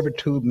a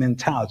servitude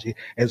mentality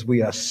as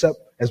we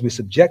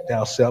subject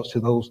ourselves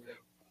to those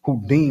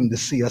who deem to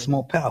see us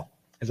more powerful.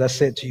 As I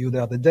said to you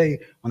the other day,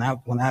 when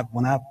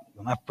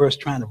I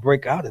first trying to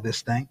break out of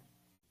this thing,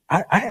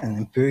 I had an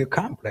inferior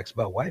complex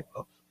about white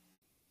folks.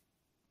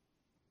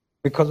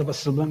 because of a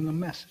subliminal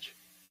message.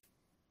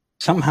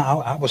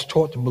 Somehow I was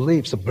taught to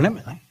believe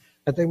subliminally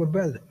that they were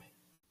better than me.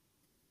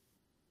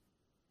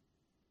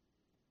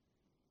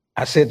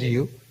 I said to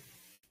you,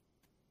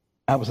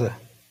 I was a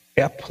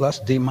F plus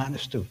D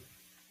minus student.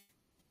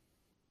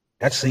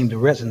 That seemed to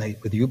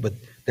resonate with you, but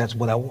that's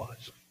what I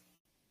was.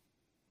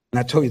 And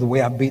I told you the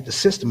way I beat the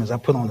system is I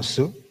put on a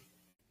suit,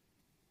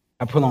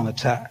 I put on a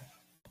tie,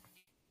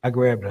 I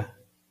grabbed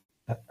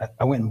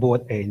I went and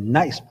bought a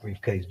nice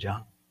briefcase,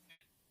 John,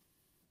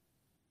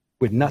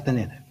 with nothing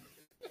in it.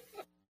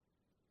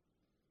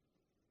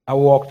 I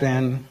walked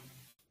in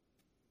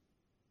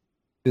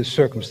this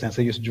circumstance.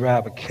 I used to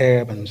drive a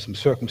cab, and some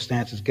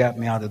circumstances got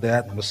me out of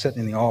that. And I was sitting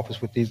in the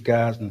office with these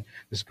guys, and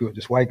this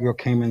white girl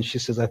came in, and she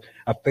says, I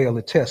failed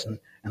the test. And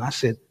I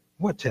said,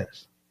 what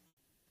test?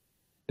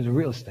 It's a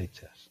real estate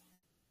test.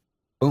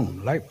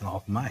 Boom, light went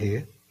off in my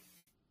head.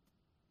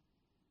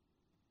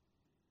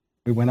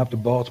 We went up to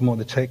Baltimore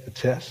to take the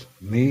test,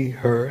 me,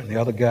 her, and the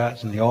other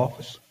guys in the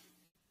office.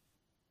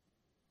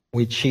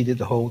 We cheated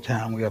the whole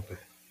time we were up there.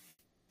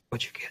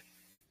 What you get?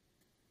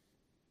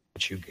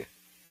 What you get?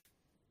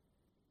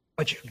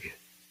 What you get?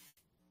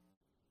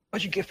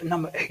 What you get for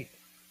number 8?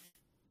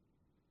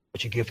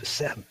 What you get for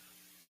 7?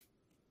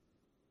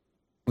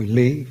 We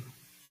leave.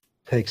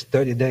 Takes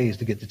 30 days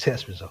to get the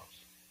test results.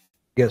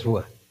 Guess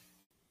what?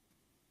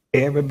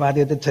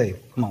 Everybody at the table,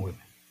 come on with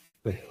me.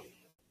 Go ahead.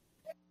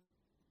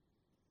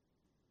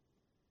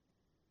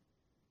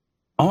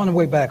 On the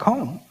way back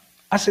home,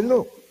 I said,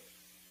 look,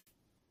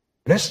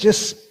 let's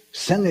just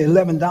send the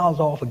 $11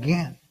 off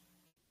again.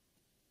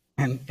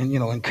 And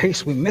in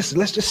case we miss it,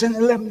 let's just send the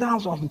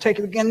 $11 off and take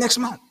it again next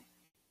month.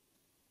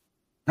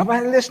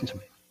 Nobody listened to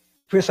me.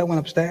 Chris, I went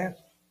upstairs,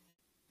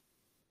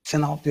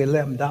 sent off the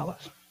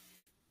 $11,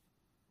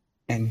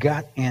 and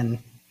got in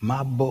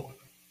my book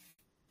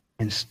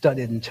and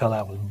studied until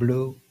I was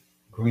blue,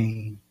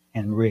 green,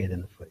 and red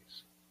in the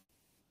face.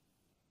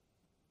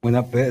 Went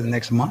up there the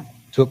next month,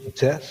 took the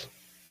test.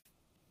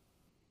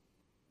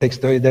 Takes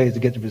 30 days to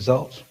get the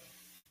results.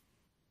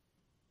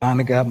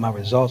 Finally got my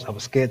results. I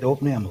was scared to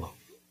open the envelope.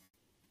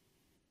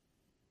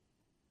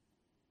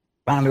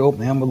 Finally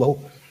opened the envelope,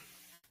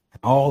 and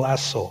all I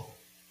saw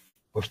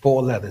were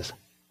 4 letters,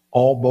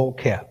 all bold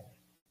cap,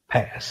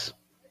 pass.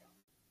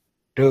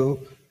 Dude,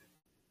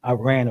 I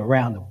ran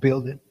around the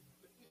building.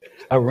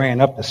 I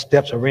ran up the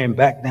steps. I ran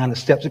back down the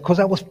steps because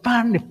I was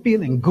finally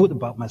feeling good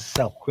about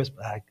myself, Chris,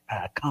 but I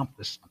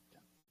accomplished something.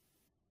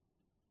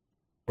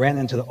 Ran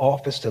into the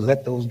office to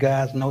let those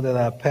guys know that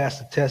I passed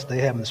the test. They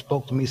haven't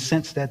spoke to me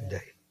since that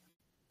day.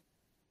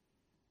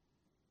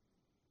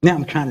 Now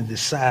I'm trying to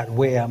decide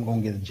where I'm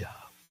going to get a job.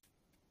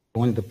 I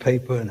went to the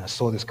paper and I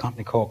saw this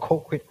company called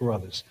Colquitt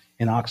Brothers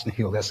in Oxon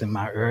Hill. That's in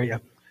my area.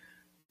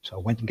 So I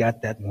went and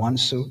got that one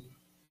suit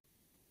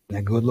and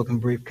that good-looking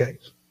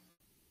briefcase.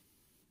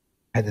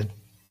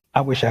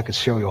 I wish I could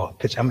show you all a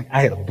picture. I mean,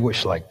 I had a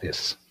bush like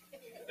this.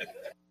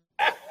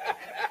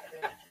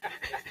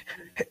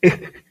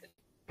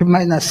 It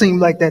might not seem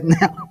like that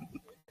now,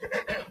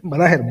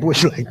 but I had a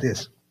bush like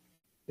this.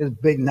 This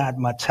big knot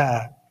in my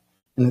tie,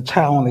 and the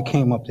tie only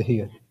came up to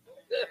here.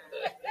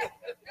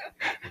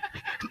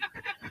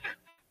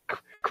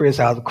 Chris,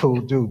 I was a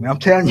cool dude, man. I'm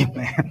telling you,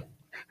 man.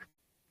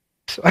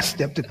 So I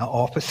stepped in the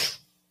office.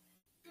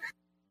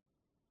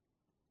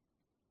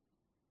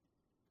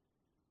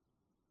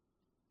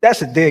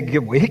 That's a dead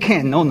giveaway. He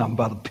can't know nothing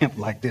about a pimp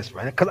like this,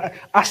 right? Because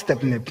I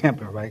stepped in there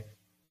pimping, right?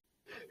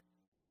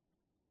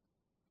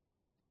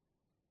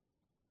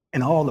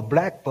 And all the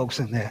black folks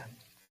in there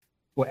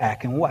were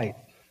acting white.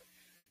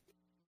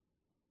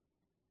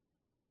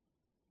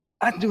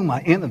 I do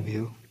my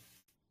interview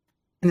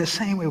in the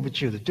same way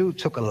with you. The dude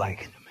took a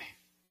liking to me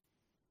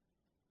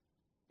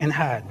and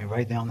hired me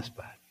right there on the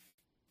spot.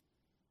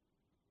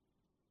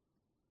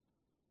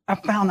 I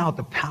found out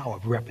the power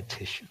of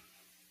repetition.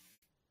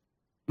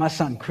 My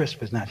son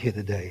Christopher's not here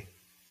today,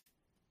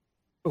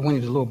 but when he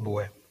was a little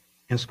boy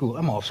in school,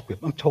 I'm off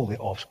script. I'm totally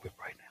off script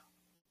right now.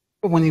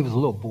 But when he was a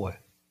little boy,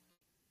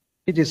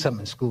 he did something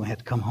in school and had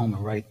to come home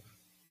and write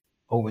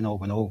over and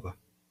over and over.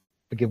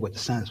 Forget what the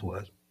sentence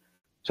was.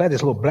 So I had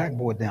this little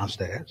blackboard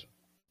downstairs.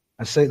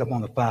 I sat up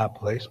on the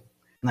fireplace,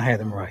 and I had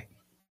him write.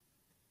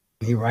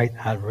 He'd write,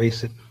 I'd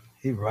erase it.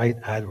 He'd write,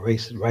 I'd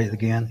erase it, write it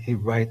again. He'd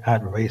write,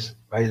 I'd erase it,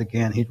 write it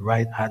again. He'd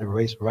write, I'd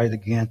erase it, write it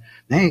again.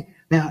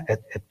 Now at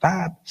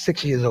 5,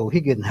 6 years old,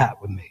 he getting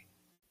hot with me.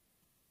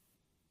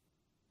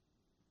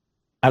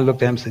 I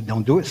looked at him and said,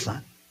 don't do it,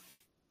 son.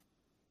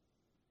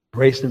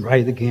 Erase and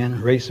write it again,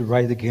 erase and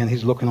write it again.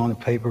 He's looking on the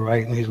paper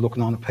writing, he's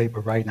looking on the paper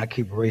writing. I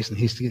keep erasing,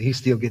 he's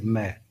still getting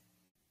mad.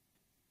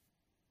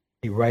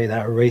 He write,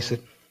 I erase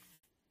it.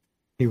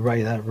 He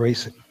write, I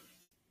erase it.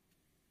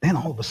 Then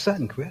all of a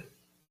sudden, Chris,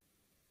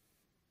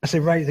 I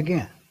said, write it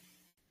again.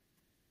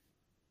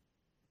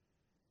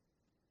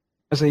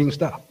 I said, you can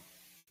stop.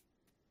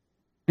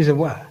 He said,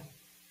 why?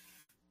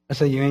 I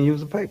said, you ain't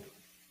use the paper.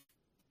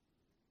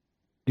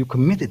 You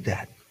committed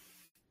that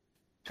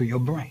to your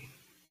brain.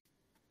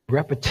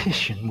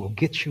 Repetition will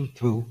get you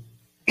through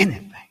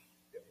anything.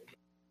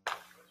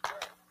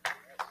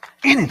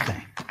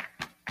 anything.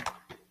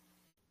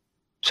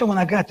 So when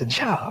I got the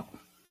job,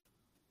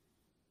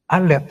 I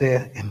left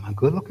there in my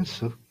good-looking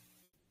suit,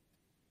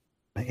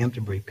 an empty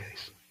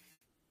briefcase.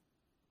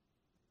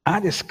 I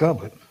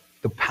discovered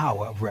the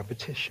power of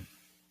repetition.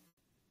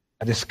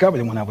 I discovered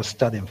it when I was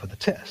studying for the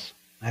test.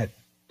 I had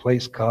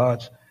place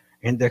cards,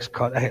 index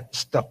cards. I had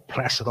stuff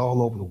plastered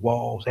all over the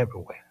walls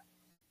everywhere.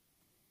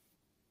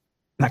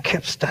 And I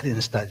kept studying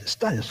and studying and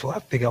studying. So I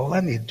figured all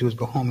I need to do is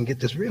go home and get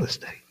this real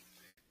estate.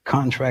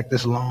 Contract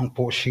this long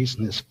 4 sheets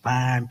and this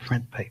fine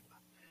print paper.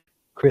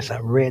 Chris, I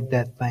read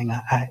that thing.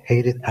 I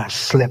ate it. I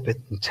slept it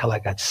until I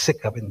got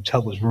sick of it,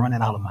 until it was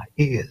running out of my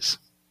ears.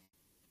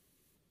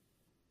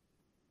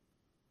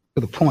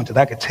 To the point that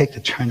I could take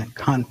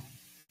the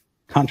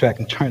contract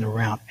and turn it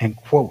around and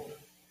quote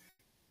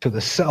to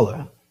the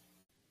seller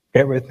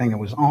everything that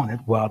was on it,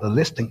 while the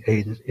listing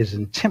agent is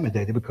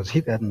intimidated because he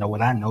doesn't know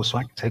what I know, so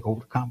I can take over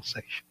the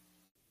conversation.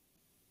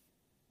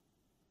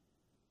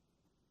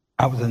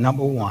 I was the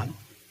number 1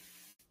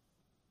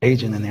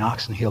 agent in the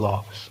Oxon Hill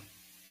office.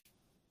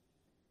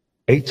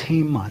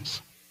 18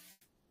 months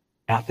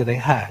after they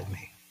hired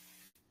me.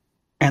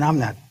 And I'm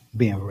not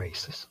being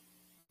racist,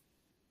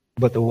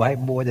 but the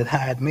white boy that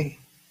hired me,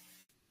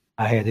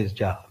 I had his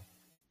job.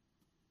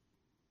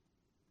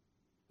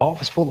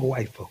 Office full of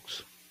white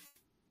folks.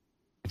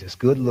 Just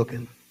good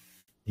looking,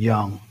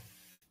 young,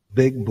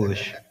 big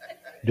bush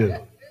dude.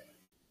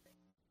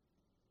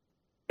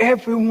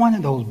 Every one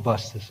of those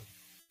busters,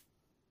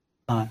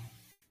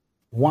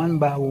 one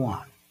by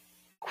one,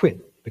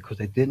 quit because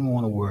they didn't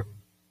want to work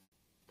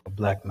for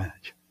black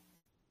manager.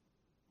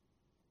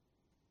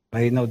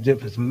 Made no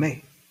difference to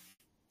me.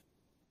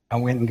 I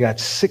went and got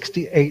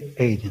 68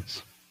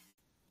 agents,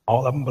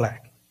 all of them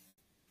black.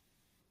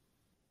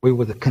 We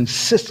were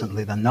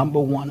consistently the number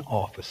 1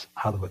 office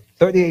out of a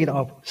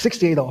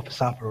 68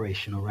 office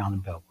operation around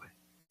the Beltway.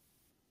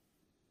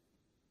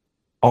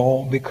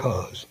 All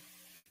because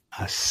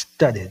I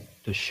studied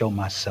to show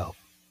myself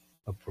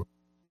approved.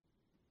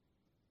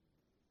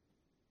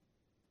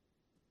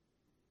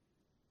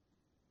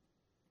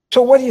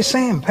 So what are you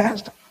saying,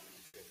 Pastor?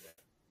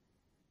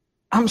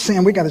 I'm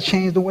saying we got to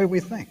change the way we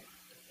think.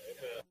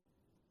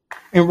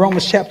 In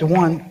Romans chapter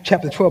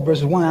 12,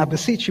 verses 1, I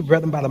beseech you,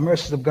 brethren, by the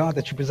mercies of God,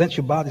 that you present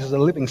your bodies as a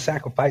living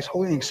sacrifice,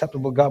 holy and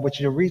acceptable to God, which is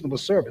your reasonable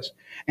service.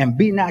 And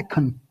be not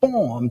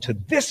conformed to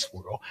this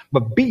world,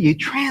 but be ye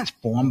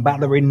transformed by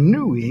the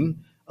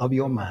renewing of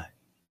your mind.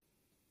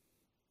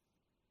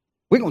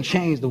 We're going to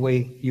change the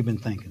way you've been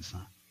thinking,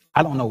 son.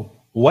 I don't know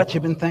what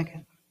you've been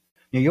thinking.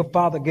 Your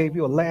father gave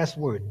you a last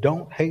word.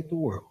 Don't hate the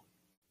world.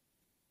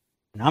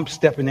 And I'm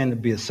stepping in to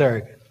be a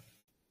surrogate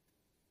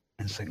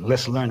and saying,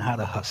 let's learn how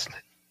to hustle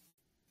it.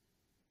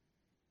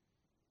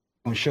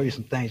 I'm going to show you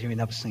some things you ain't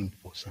never seen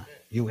before, son.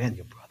 You and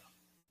your brother.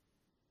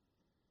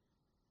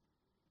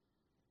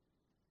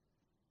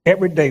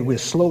 Every day we're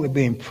slowly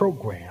being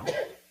programmed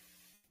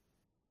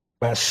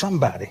by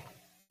somebody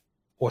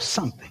or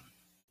something.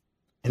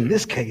 In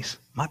this case,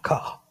 my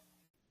car.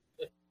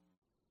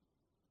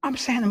 I'm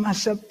saying to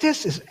myself,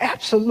 this is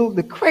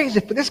absolutely crazy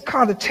for this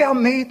car to tell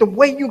me the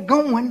way you're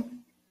going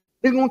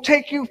is going to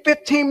take you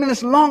 15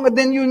 minutes longer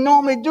than you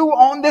normally do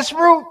on this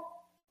route.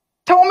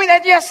 Told me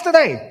that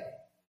yesterday.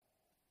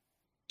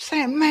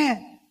 Saying,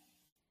 man,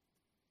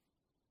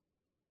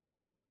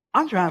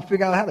 I'm trying to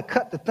figure out how to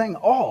cut the thing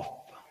off.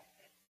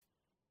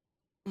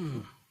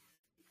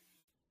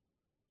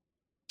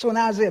 So in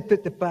Isaiah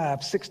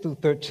 55, 6 through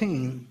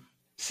 13,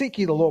 seek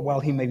ye the Lord while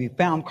he may be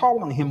found,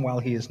 call on him while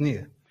he is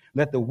near.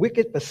 Let the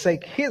wicked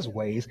forsake his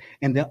ways,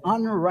 and the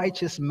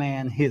unrighteous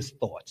man his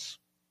thoughts.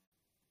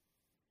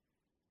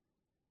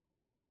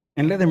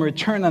 And let him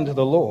return unto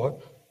the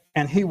Lord,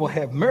 and he will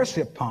have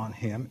mercy upon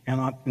him,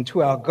 and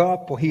to our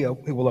God, for he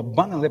will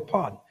abundantly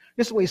pardon.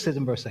 This is what he says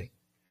in verse 8.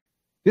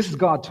 This is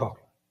God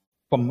talking.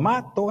 For my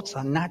thoughts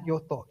are not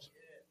your thoughts.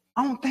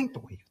 I don't think the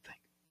way you think.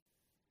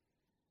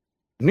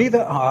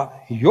 Neither are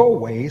your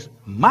ways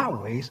my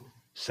ways,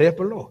 saith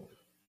the Lord.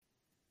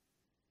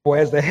 For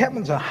as the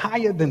heavens are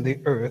higher than the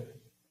earth,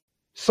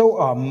 so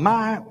are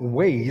my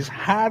ways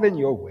higher than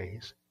your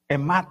ways,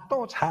 and my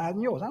thoughts higher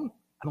than yours. I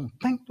don't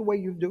think the way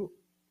you do.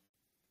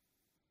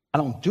 I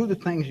don't do the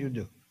things you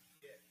do.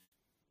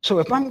 So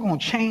if I'm going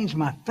to change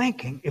my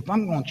thinking, if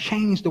I'm going to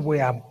change the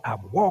way I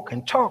walk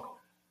and talk,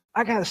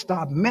 I got to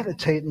start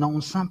meditating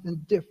on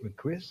something different,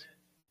 Chris.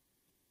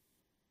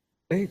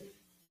 See?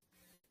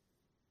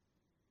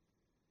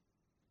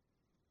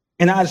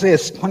 In Isaiah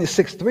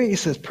 26:3, he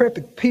says,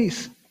 perfect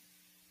peace,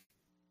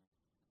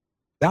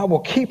 thou will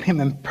keep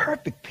him in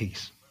perfect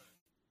peace,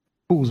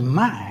 whose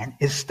mind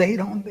is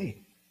stayed on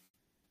thee.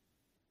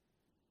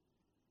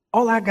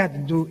 All I got to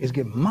do is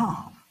get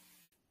mom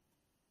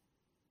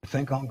to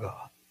think on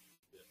God.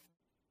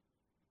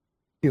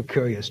 He'll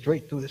carry us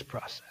straight through this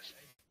process.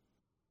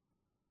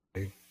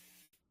 See?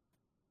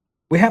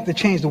 We have to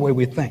change the way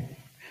we think,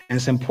 and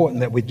it's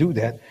important that we do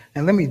that.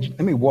 And let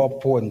me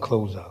walk forward and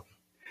close up.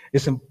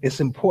 It's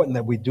important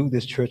that we do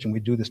this, church, and we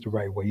do this the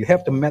right way. You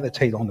have to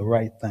meditate on the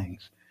right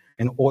things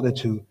in order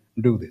to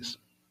do this.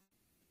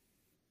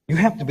 You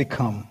have to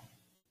become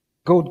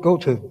Go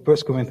to 1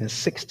 Corinthians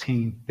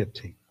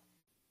 16:15.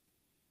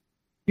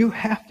 You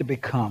have to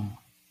become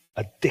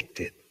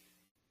addicted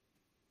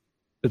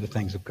to the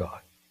things of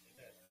God.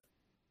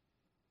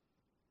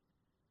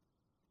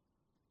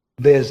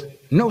 There's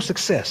no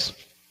success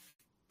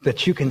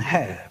that you can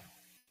have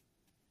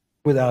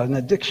without an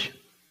addiction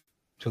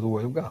to the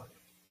Word of God.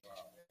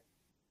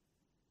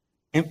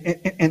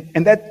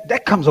 And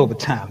that comes over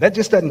time. That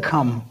just doesn't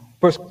come,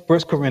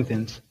 1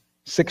 Corinthians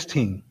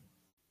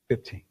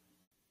 16:15.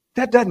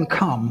 That doesn't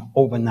come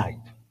overnight.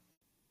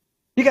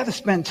 You got to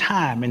spend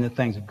time in the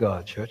things of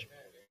God, church.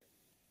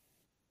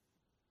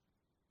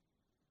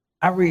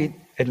 I read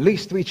at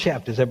least 3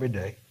 chapters every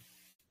day.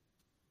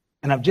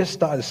 And I've just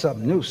started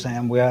something new,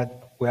 Sam, where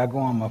I go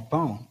on my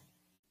phone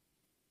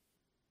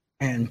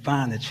and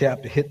find the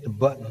chapter, hit the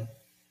button,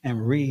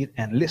 and read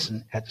and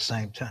listen at the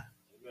same time.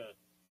 Amen.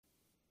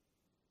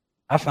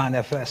 I find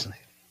that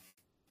fascinating.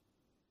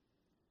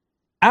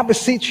 I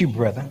beseech you,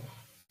 brethren,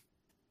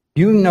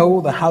 you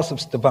know the house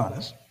of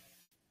Stephanas,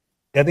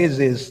 that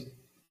is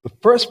the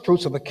first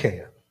fruits of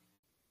Achaia,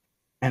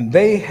 and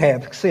they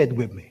have said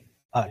with me,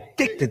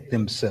 addicted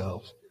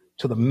themselves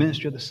to the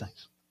ministry of the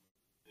saints.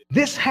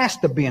 This has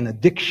to be an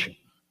addiction.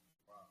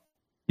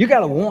 You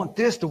got to want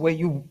this the way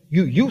you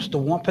used to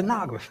want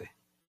pornography.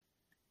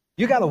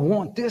 You got to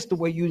want this the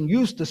way you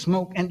used to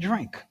smoke and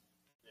drink.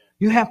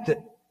 You have to,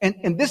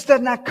 and this does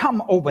not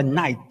come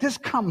overnight. This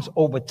comes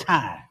over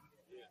time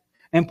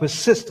and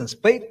persistence.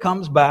 Faith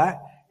comes by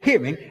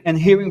hearing, and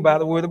hearing by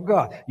the word of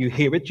God. You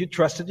hear it, you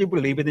trust it, you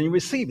believe it, and you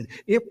receive it.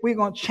 If we're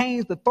going to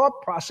change the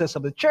thought process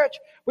of the church,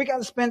 we got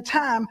to spend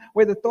time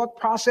where the thought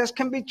process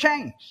can be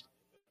changed.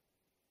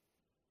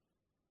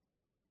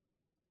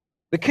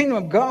 The kingdom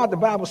of God, the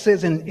Bible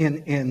says in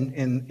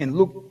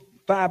Luke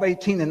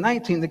 5:18 and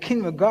 19, the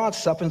kingdom of God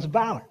suffers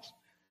violence.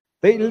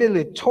 They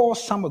literally tore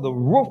some of the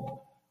roof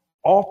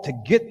off to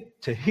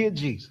get to hear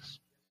Jesus.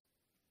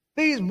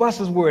 These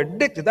buses were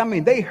addicted. I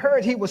mean, they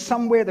heard he was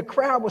somewhere. The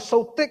crowd was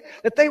so thick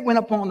that they went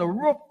up on the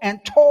roof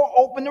and tore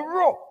open the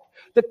roof.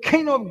 The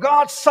kingdom of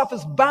God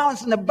suffers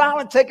violence, and the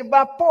violent take it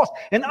by force.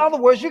 In other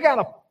words, you got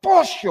to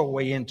force your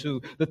way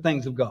into the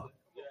things of God.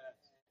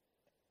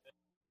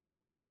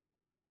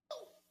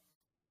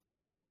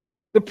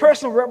 The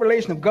personal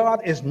revelation of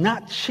God is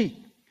not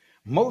cheap.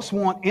 Most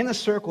want inner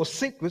circle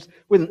secrets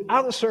with an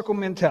outer circle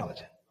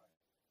mentality.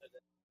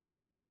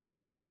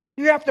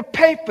 You have to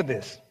pay for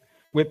this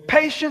with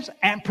patience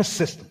and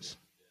persistence.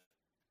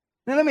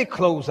 Now let me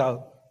close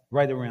out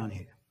right around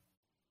here.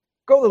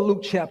 Go to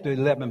Luke chapter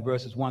 11,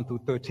 verses 1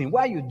 through 13.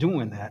 Why are you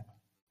doing that?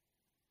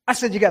 I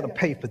said you got to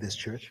pay for this,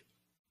 church.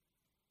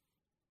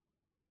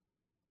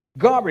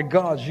 God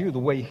regards you the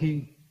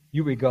way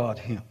you regard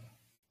him.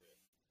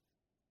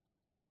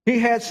 He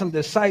had some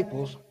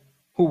disciples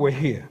who were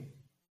here.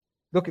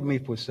 Look at me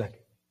for a second.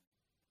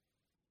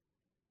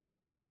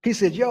 He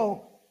said,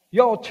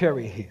 y'all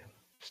tarry here.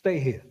 Stay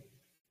here.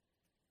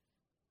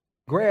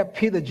 Grab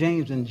Peter,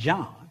 James, and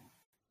John,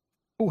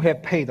 who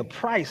had paid a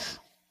price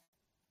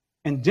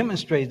and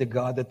demonstrated to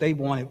God that they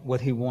wanted what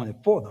he wanted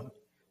for them.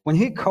 When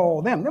he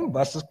called them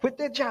busters quit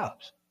their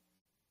jobs.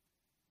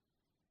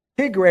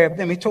 He grabbed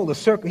them. He told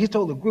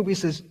the group, he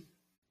says,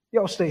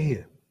 y'all stay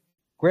here.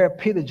 Grabbed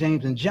Peter,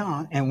 James, and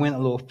John and went a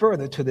little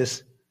further to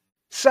this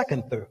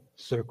third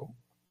circle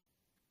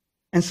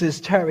and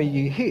says, tarry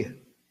ye here.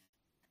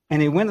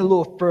 And he went a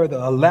little further,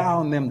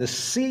 allowing them to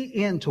see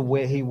into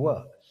where he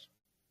was.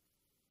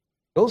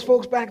 Those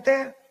folks back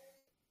there,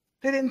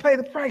 they didn't pay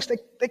the price.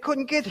 They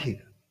couldn't get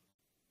here.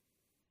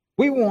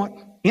 We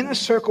want inner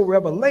circle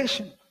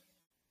revelation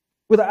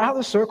with an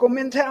outer circle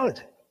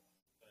mentality.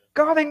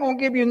 God ain't going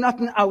to give you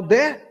nothing out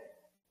there.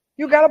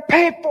 You got to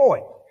pay for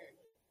it.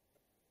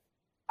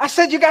 I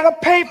said you got to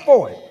pay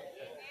for it.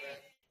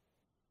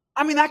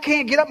 I mean, I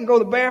can't get up and go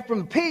to the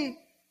bathroom and pee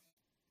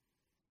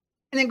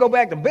and then go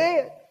back to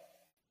bed.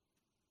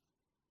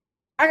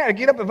 I got to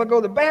get up. If I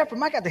go to the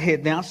bathroom, I got to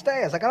head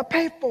downstairs. I got to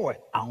pay for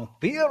it. I don't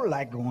feel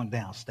like going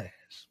downstairs.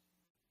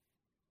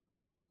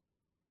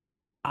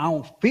 I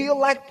don't feel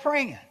like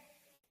praying.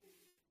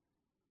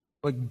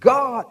 But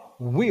God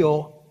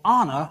will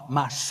honor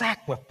my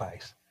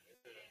sacrifice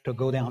to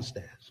go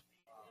downstairs.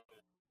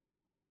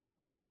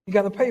 You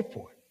got to pay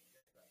for it.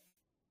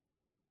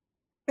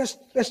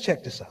 Let's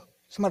check this out.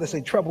 Somebody say,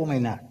 trouble me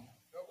not.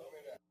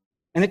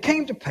 And it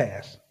came to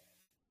pass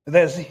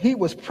that as he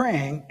was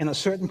praying in a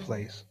certain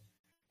place,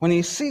 when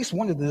he ceased,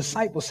 one of the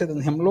disciples said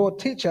unto him, Lord,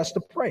 teach us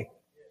to pray.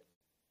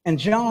 And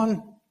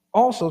John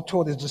also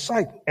taught his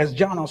disciples, as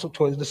John also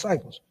taught his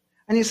disciples.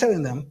 And he said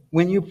unto them,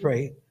 when you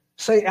pray,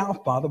 say, Our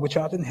Father, which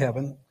art in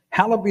heaven,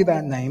 hallowed be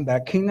thy name, thy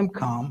kingdom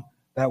come,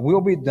 thy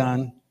will be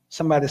done.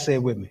 Somebody say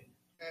it with me.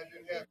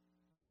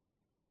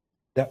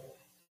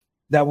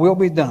 That will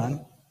be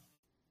done.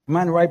 Am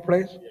I in the right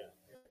place? Yeah.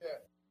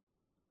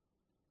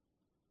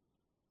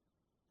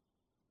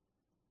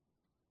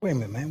 Wait a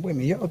minute, man. Wait a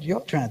minute.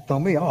 Y'all trying to throw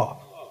me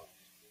off.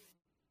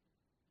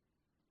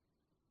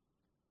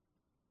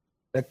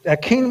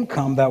 That kingdom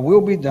come, thy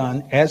will be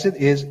done as it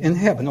is in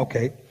heaven.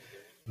 Okay.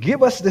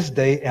 Give us this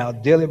day our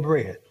daily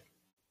bread.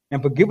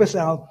 and forgive us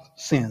our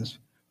sins,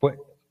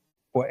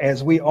 for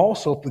as we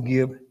also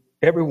forgive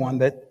everyone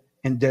that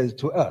indebted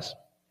to us.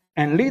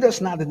 And lead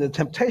us not into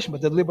temptation,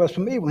 but deliver us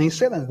from evil. And he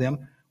said unto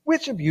them,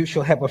 which of you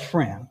shall have a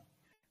friend,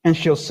 and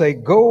shall say,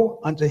 go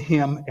unto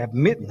him at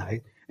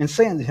midnight, and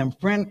say unto him,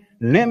 friend,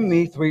 lend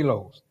me 3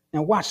 loaves.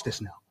 Now watch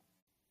this now.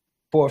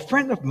 For a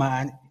friend of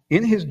mine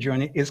in his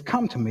journey is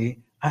come to me.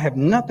 I have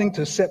nothing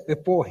to set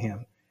before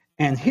him.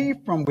 And he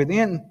from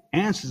within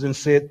answers and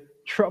said,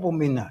 trouble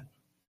me not.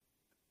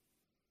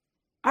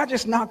 I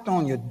just knocked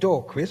on your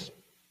door, Chris.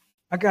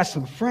 I got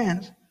some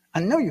friends. I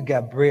know you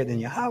got bread in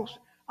your house.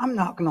 I'm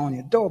knocking on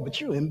your door,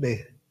 but you're in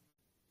bed.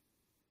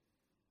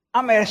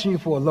 I'm asking you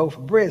for a loaf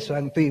of bread so I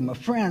can feed my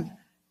friends.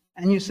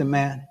 And you said,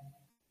 man,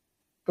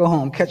 go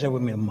home, catch up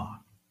with me tomorrow.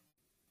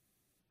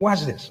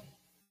 Watch this.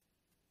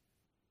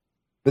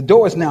 The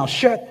door is now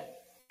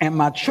shut, and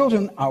my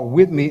children are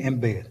with me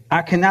in bed.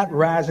 I cannot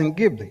rise and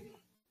give thee.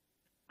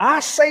 I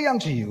say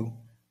unto you,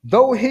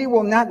 though he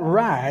will not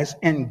rise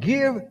and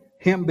give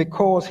him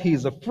because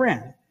he's a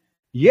friend,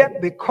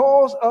 yet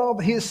because of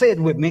his, said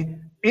with me,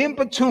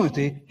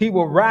 importunity, he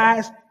will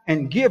rise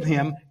and give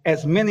him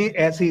as many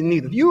as he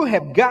needeth. You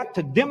have got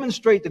to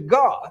demonstrate to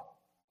God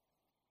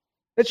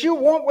that you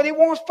want what he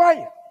wants for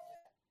you.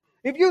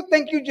 If you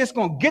think you're just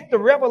going to get the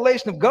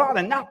revelation of God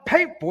and not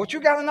pay for it,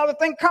 you got another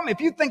thing coming. If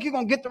you think you're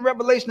going to get the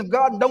revelation of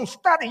God and don't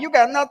study, you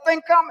got another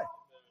thing coming.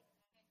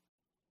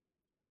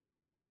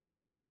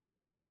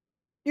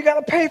 You got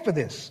to pay for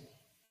this.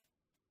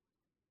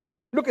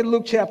 Look at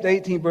Luke chapter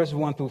 18, verses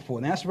 1 through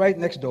 4. Now, that's right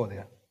next door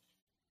there.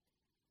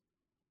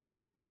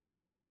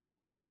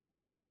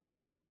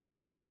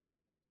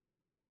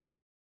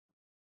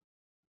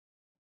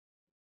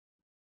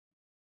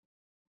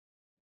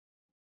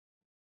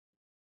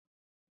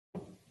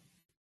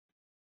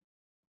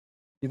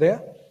 You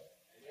there?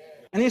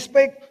 And he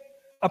spake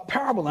a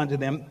parable unto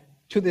them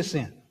to this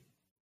end,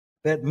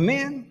 that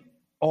men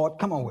ought,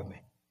 come on with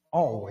me,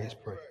 always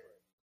pray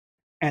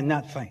and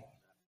not faint.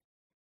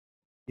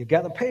 You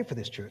got to pay for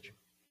this, church.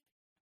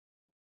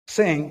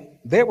 Saying,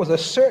 there was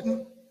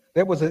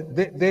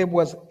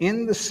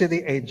in the city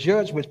a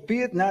judge which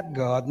feared not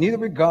God, neither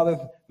regarded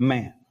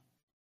man.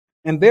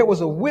 And there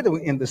was a widow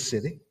in the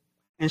city,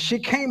 and she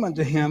came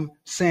unto him,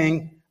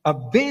 saying,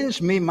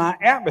 avenge me my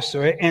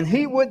adversary, and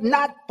he would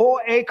not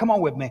for a, come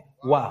on with me,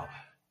 wow.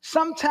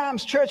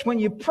 Sometimes, church, when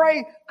you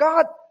pray,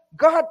 God,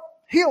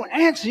 he'll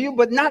answer you,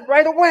 but not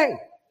right away.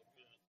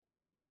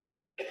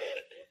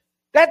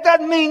 That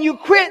doesn't mean you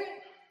quit.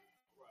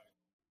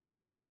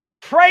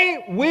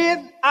 Pray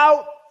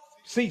without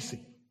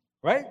ceasing,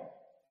 right?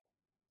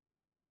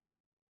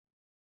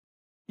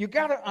 You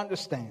got to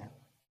understand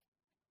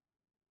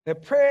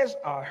that prayers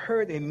are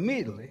heard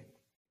immediately,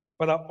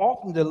 but are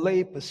often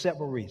delayed for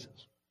several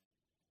reasons.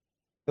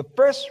 The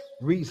first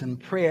reason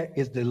prayer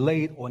is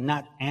delayed or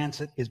not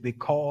answered is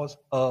because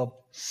of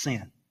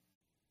sin.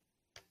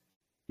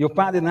 You'll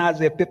find it in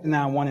Isaiah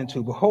 59, 1 and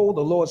 2. Behold,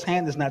 the Lord's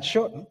hand is not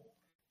shortened,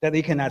 that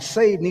he cannot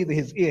save, neither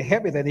his ear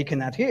heavy, that he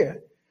cannot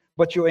hear.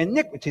 But your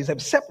iniquities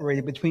have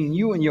separated between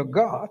you and your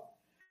God,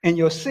 and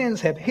your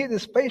sins have hid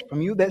his face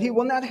from you, that he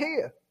will not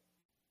hear.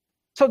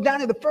 So,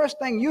 Donnie, the first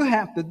thing you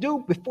have to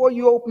do before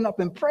you open up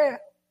in prayer,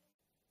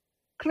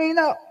 clean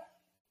up.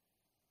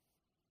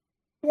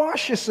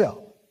 Wash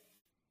yourself.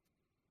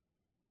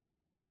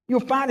 You'll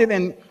find it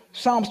in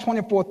Psalms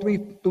 24, 3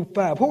 through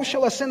 5. Who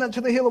shall ascend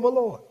unto the hill of the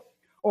Lord?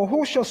 Or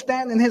who shall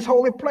stand in his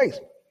holy place?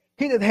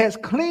 He that has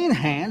clean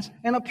hands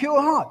and a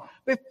pure heart.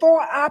 Before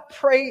I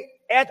pray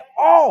at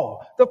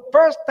all, the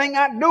first thing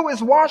I do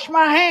is wash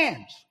my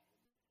hands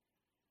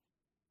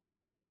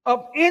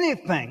of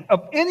anything,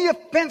 of any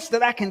offense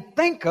that I can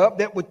think of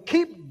that would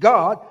keep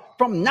God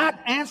from not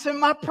answering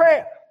my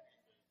prayer.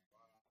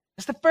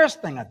 It's the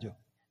first thing I do.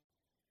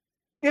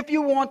 If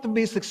you want to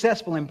be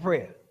successful in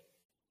prayer,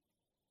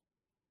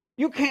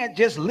 you can't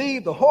just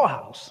leave the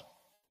whorehouse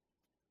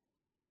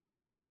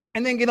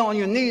and then get on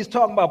your knees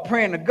talking about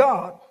praying to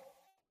God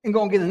and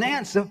going to get an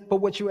answer for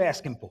what you're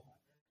asking for.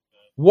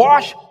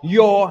 Wash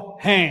your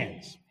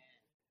hands.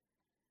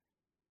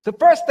 The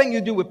first thing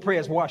you do with prayer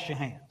is wash your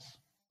hands.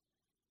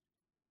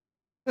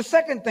 The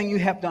second thing you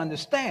have to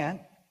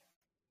understand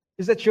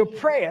is that your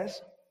prayers,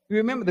 you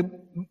remember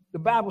the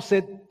Bible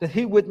said that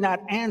he would not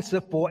answer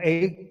for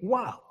a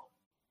while.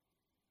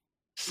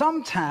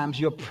 Sometimes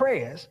your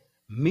prayers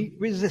meet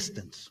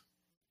resistance.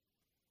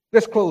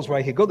 Let's close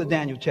right here. Go to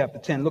Daniel chapter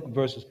 10. Look at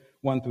verses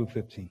 1 through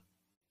 15.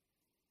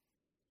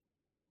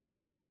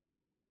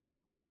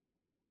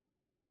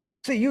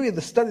 See, you either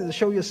study to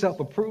show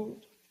yourself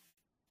approved.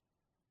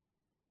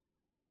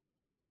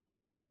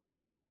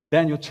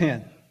 Daniel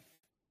 10,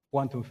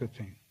 1 through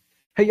 15.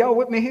 Hey, y'all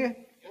with me here?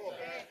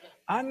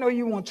 I know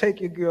you want to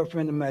take your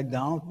girlfriend to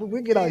McDonald's, but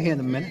we'll get out here in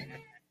a minute.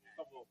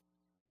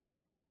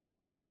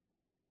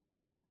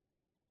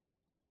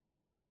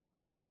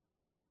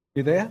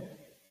 You there?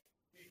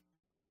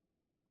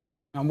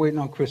 I'm waiting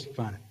on Chris to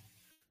find it.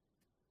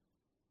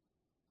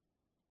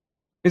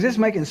 Is this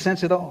making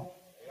sense at all?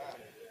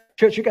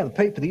 Church, you got to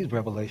pay for these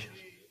revelations.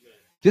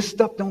 This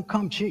stuff don't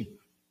come cheap.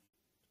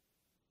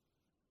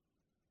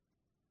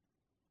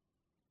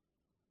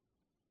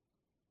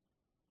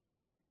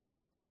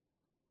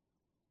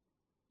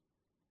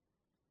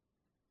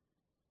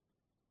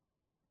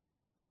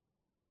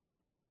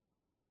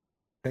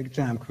 Take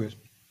your time, Chris.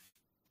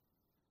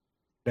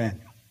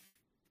 Daniel.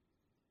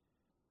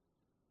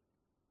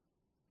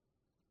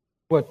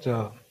 What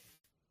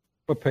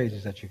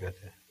pages that you got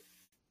there?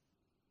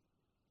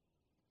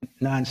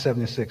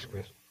 976,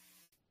 Chris.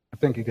 I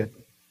think you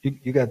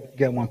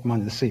got one from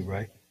under the seat,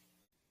 right?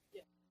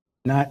 Yeah.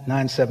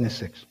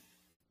 976.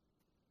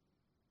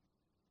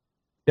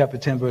 Chapter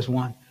 10, verse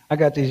 1. I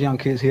got these young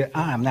kids here.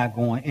 I am not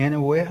going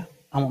anywhere.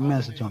 I'm going to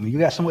minister to them. You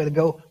got somewhere to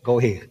go? Go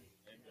ahead.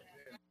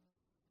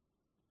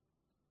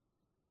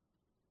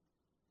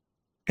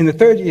 In the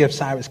third year of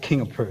Cyrus,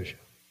 king of Persia,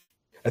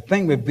 a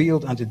thing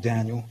revealed unto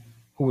Daniel,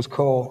 whose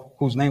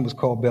name was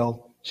called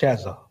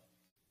Belshazzar.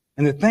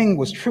 And the thing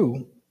was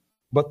true,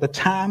 but the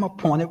time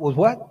appointed was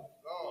what?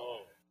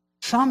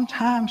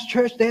 Sometimes,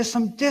 church, there's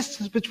some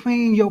distance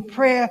between your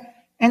prayer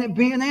and it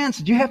being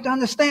answered. You have to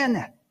understand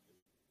that.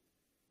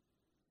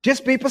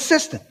 Just be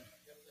persistent.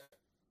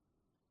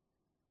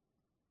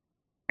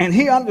 And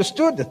he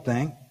understood the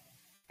thing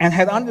and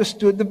had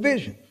understood the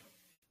vision.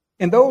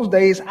 In those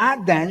days,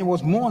 Daniel,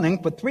 was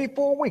mourning for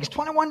 3-4 weeks,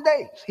 21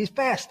 days. He's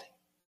fasting.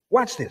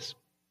 Watch this.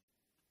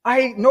 I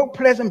ate no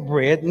pleasant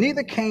bread,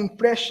 neither came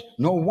flesh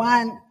nor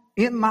wine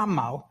in my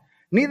mouth,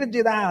 neither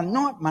did I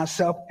anoint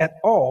myself at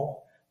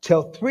all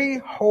till 3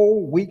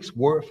 whole weeks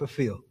were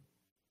fulfilled.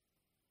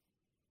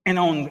 And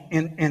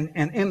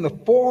in the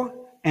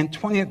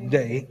 24th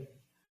day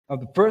of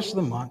the first of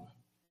the month,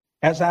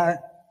 as I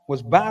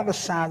was by the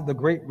side of the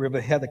great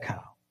river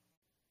Hiddekel,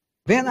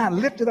 then I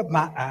lifted up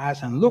my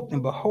eyes and looked,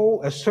 and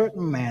behold, a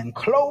certain man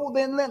clothed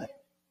in linen.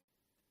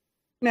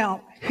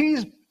 Now,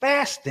 he's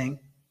fasting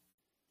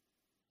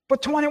for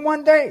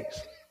 21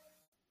 days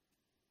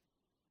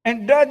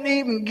and doesn't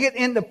even get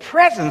in the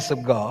presence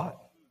of God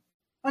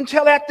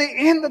until at the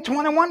end of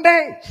 21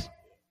 days.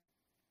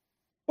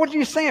 What are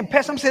you saying,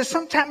 Pastor? Says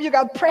sometimes you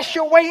got to press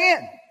your way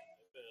in.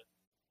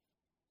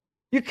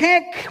 You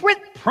can't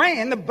quit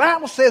praying. The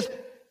Bible says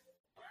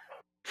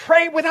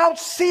pray without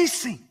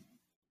ceasing.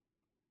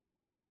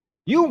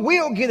 You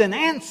will get an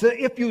answer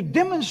if you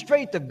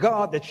demonstrate to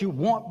God that you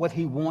want what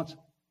he wants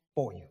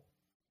for you.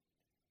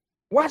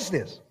 Watch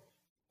this.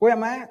 Where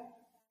am I at?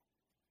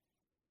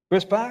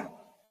 Verse 5?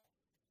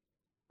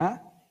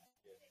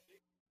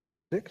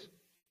 6?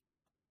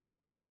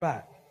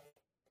 5.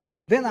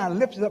 Then I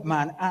lifted up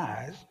mine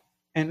eyes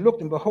and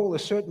looked, and behold, a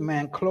certain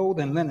man clothed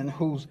in linen,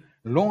 whose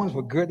loins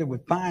were girded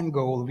with fine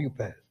gold of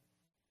Uphaz.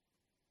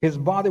 His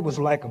body was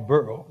like a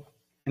beryl,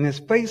 and his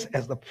face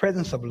as the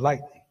presence of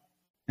lightning,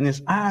 and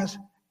his eyes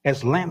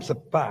as lamps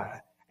of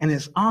fire, and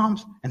his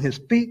arms and his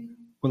feet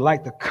were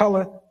like the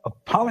color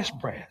of polished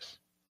brass,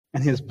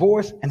 and his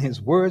voice and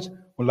his words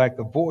were like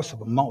the voice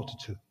of a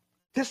multitude.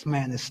 This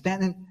man is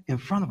standing in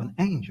front of an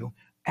angel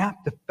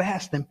after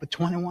fasting for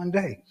 21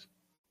 days.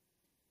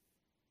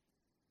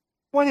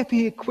 What if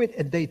he had quit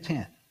at day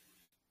 10?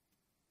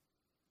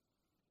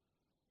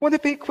 What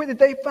if he quit at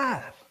day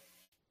 5?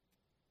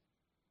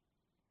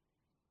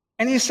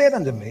 And he said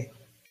unto me,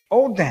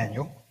 O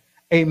Daniel,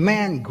 a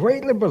man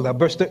greatly beloved,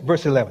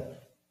 verse 11.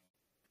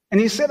 And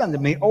he said unto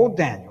me, O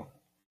Daniel,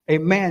 a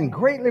man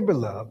greatly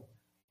beloved,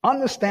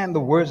 understand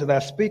the words that I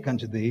speak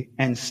unto thee,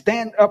 and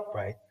stand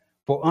upright,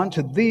 for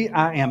unto thee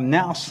I am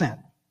now sent.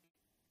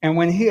 And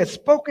when he had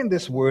spoken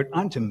this word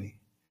unto me,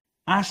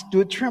 I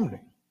stood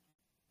trembling.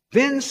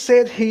 Then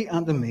said he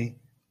unto me,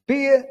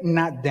 Fear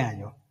not,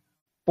 Daniel,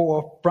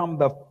 for from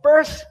the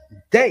first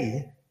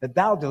day that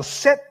thou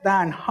dost set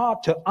thine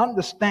heart to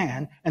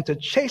understand and to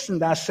chasten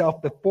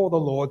thyself before the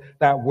Lord,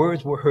 thy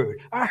words were heard.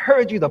 I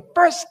heard you the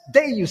first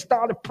day you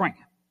started praying.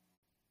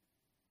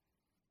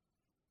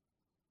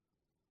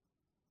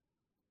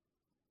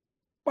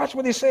 Watch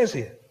what he says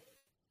here.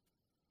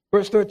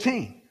 Verse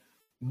 13.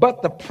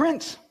 But the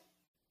prince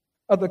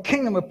of the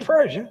kingdom of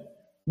Persia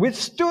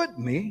withstood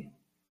me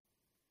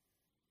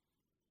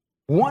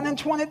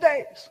 21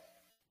 days.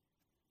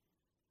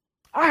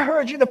 I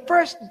heard you the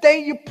first day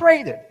you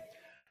prayed it.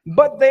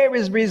 But there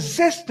is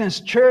resistance,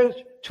 church,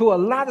 to a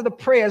lot of the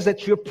prayers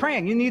that you're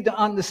praying. You need to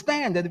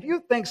understand that if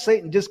you think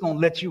Satan's just going to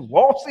let you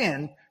waltz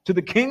in to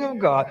the kingdom of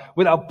God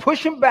without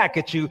pushing back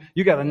at you,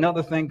 you got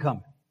another thing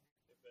coming.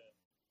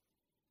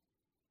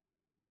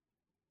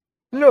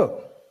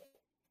 Look,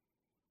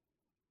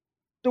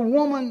 the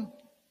woman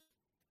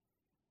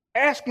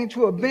asking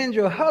to avenge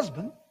her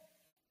husband,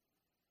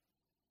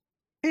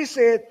 he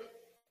said,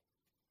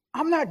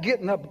 I'm not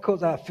getting up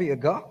because I fear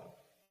God,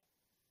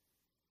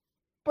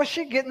 but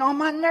she's getting on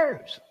my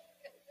nerves.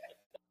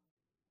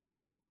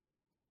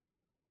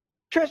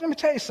 Church, let me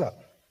tell you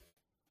something.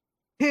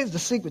 Here's the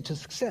secret to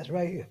success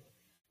right here.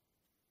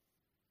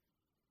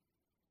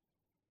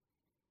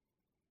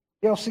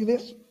 Y'all see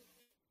this?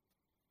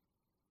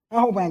 I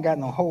hope I ain't got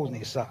no holes in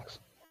these socks.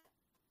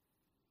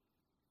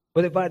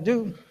 But if I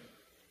do,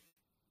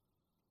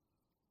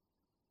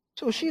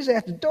 so she's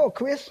at the door,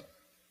 Chris.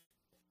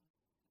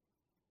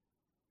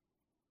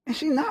 And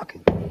she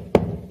knocking.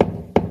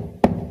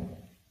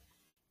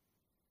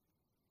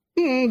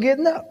 He ain't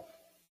getting up.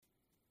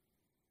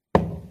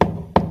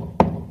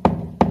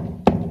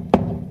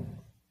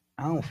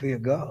 I don't fear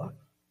God.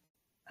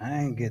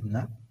 I ain't getting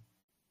up.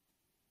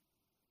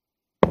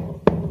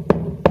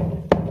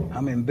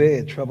 I'm in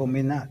bed, trouble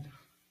me not.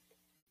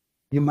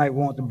 You might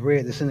want the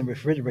bread that's in the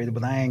refrigerator,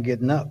 but I ain't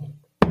getting up.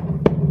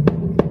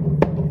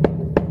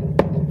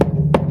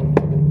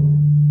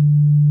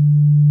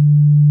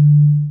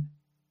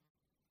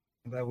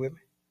 Anybody with me?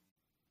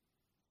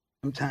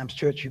 Sometimes,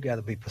 church, you got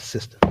to be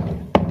persistent.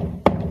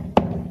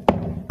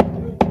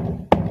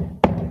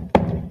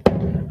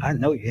 I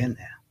know you're in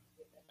there.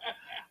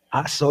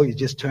 I saw you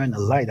just turn the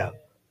light out.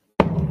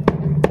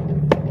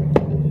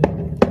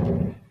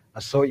 I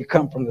saw you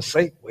come from the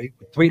Safeway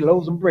with 3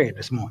 loaves of bread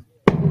this morning.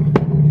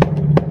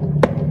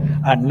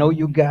 I know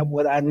you got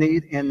what I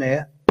need in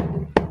there.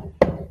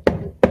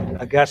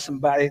 I got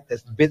somebody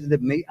that's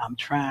visited me I'm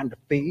trying to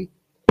feed.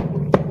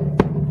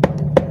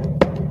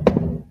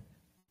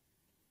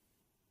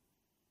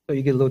 So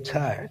you get a little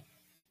tired.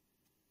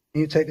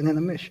 And you take an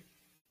intermission.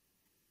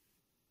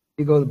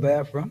 You go to the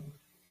bathroom.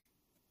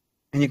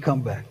 And you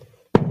come back.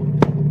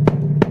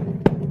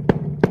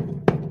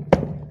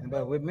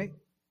 Anybody with me?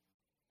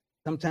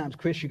 Sometimes,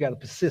 Chris, you got to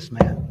persist,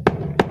 man.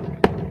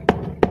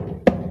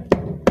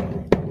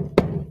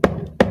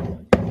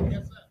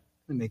 Yes, sir.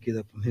 Let me get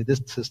up from here.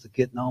 This sister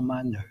getting on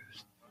my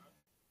nerves.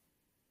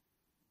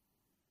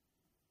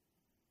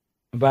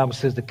 The Bible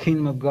says the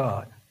kingdom of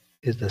God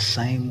is the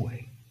same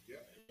way.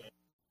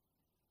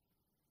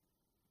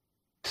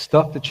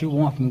 Stuff that you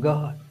want from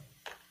God,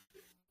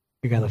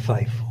 you got to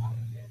fight for.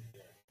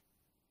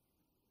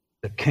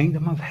 The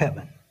kingdom of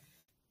heaven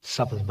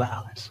suffers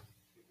violence,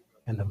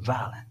 and the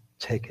violent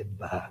take it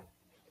by.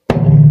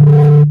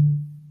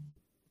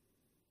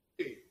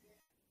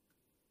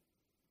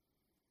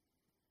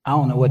 I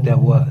don't know what that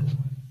was.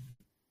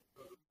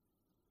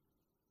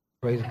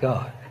 Praise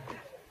God.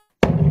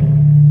 Thank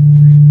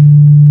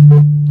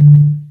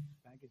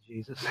you,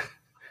 Jesus.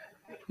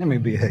 Let me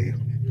behave.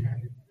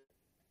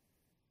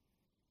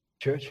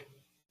 Church,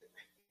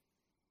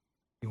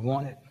 you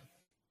want it?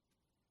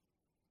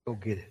 Go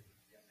get it.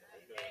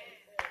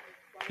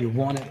 You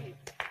want it?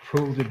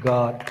 Prove to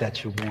God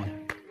that you want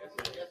it.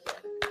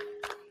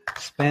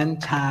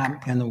 Spend time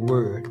in the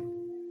Word,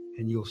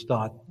 and you'll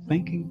start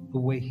thinking the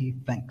way He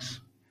thinks.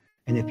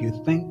 And if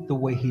you think the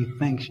way He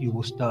thinks, you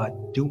will start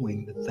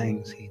doing the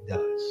things He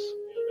does.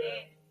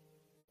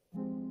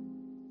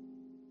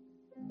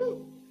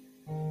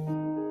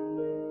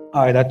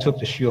 All right, I took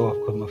the shoe off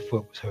because my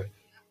foot was hurt.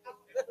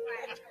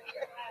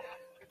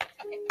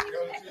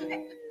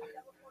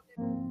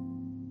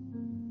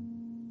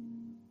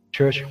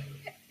 Church,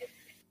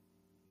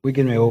 we're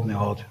getting ready to open the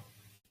altar.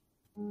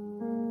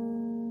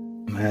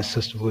 I'm going to ask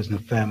Sister Woods and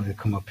the family to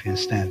come up here and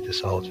stand at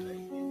this altar.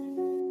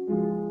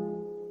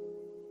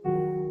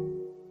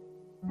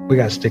 We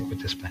got to stick with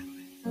this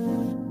family.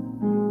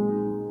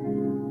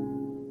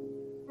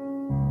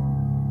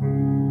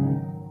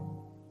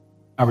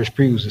 I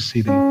refuse to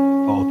see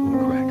them fall through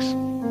the cracks.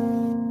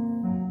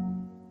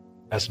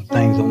 Got some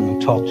things I want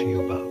to talk to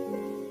you about.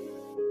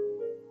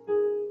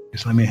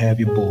 Just let me have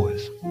your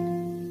boys.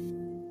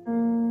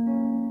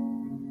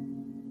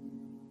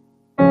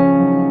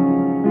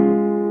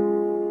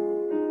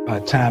 By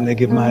the time they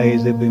get my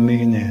age, they'll be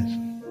millionaires.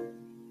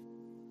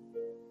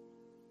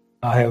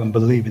 I'll have them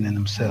believing in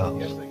themselves.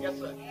 Yes, sir. Yes,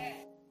 sir.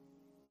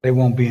 They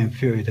won't be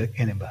inferior to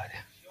anybody.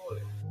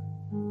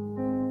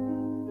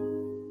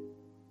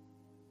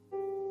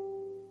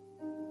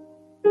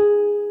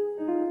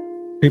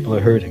 People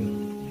are hurting.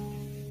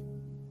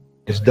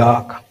 It's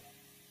dark.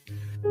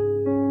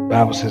 The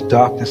Bible says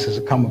darkness has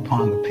come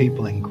upon the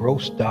people, and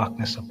gross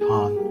darkness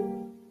upon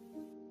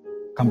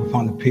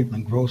the people,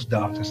 and gross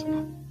darkness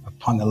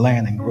upon the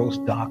land, and gross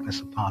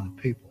darkness upon the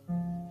people.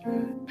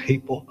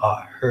 People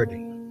are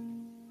hurting.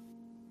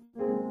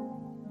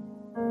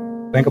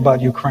 Think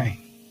about Ukraine.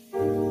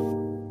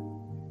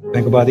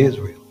 Think about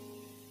Israel.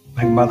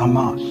 Think about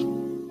Hamas.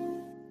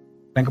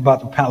 Think about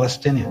the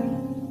Palestinian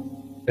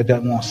that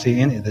doesn't want to see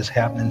any of this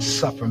happening,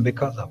 suffering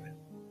because of it.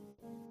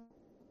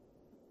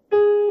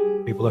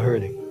 People are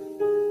hurting.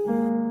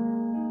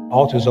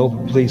 Altar's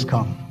open, please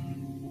come.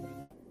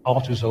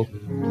 Altar's open,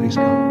 please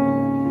come.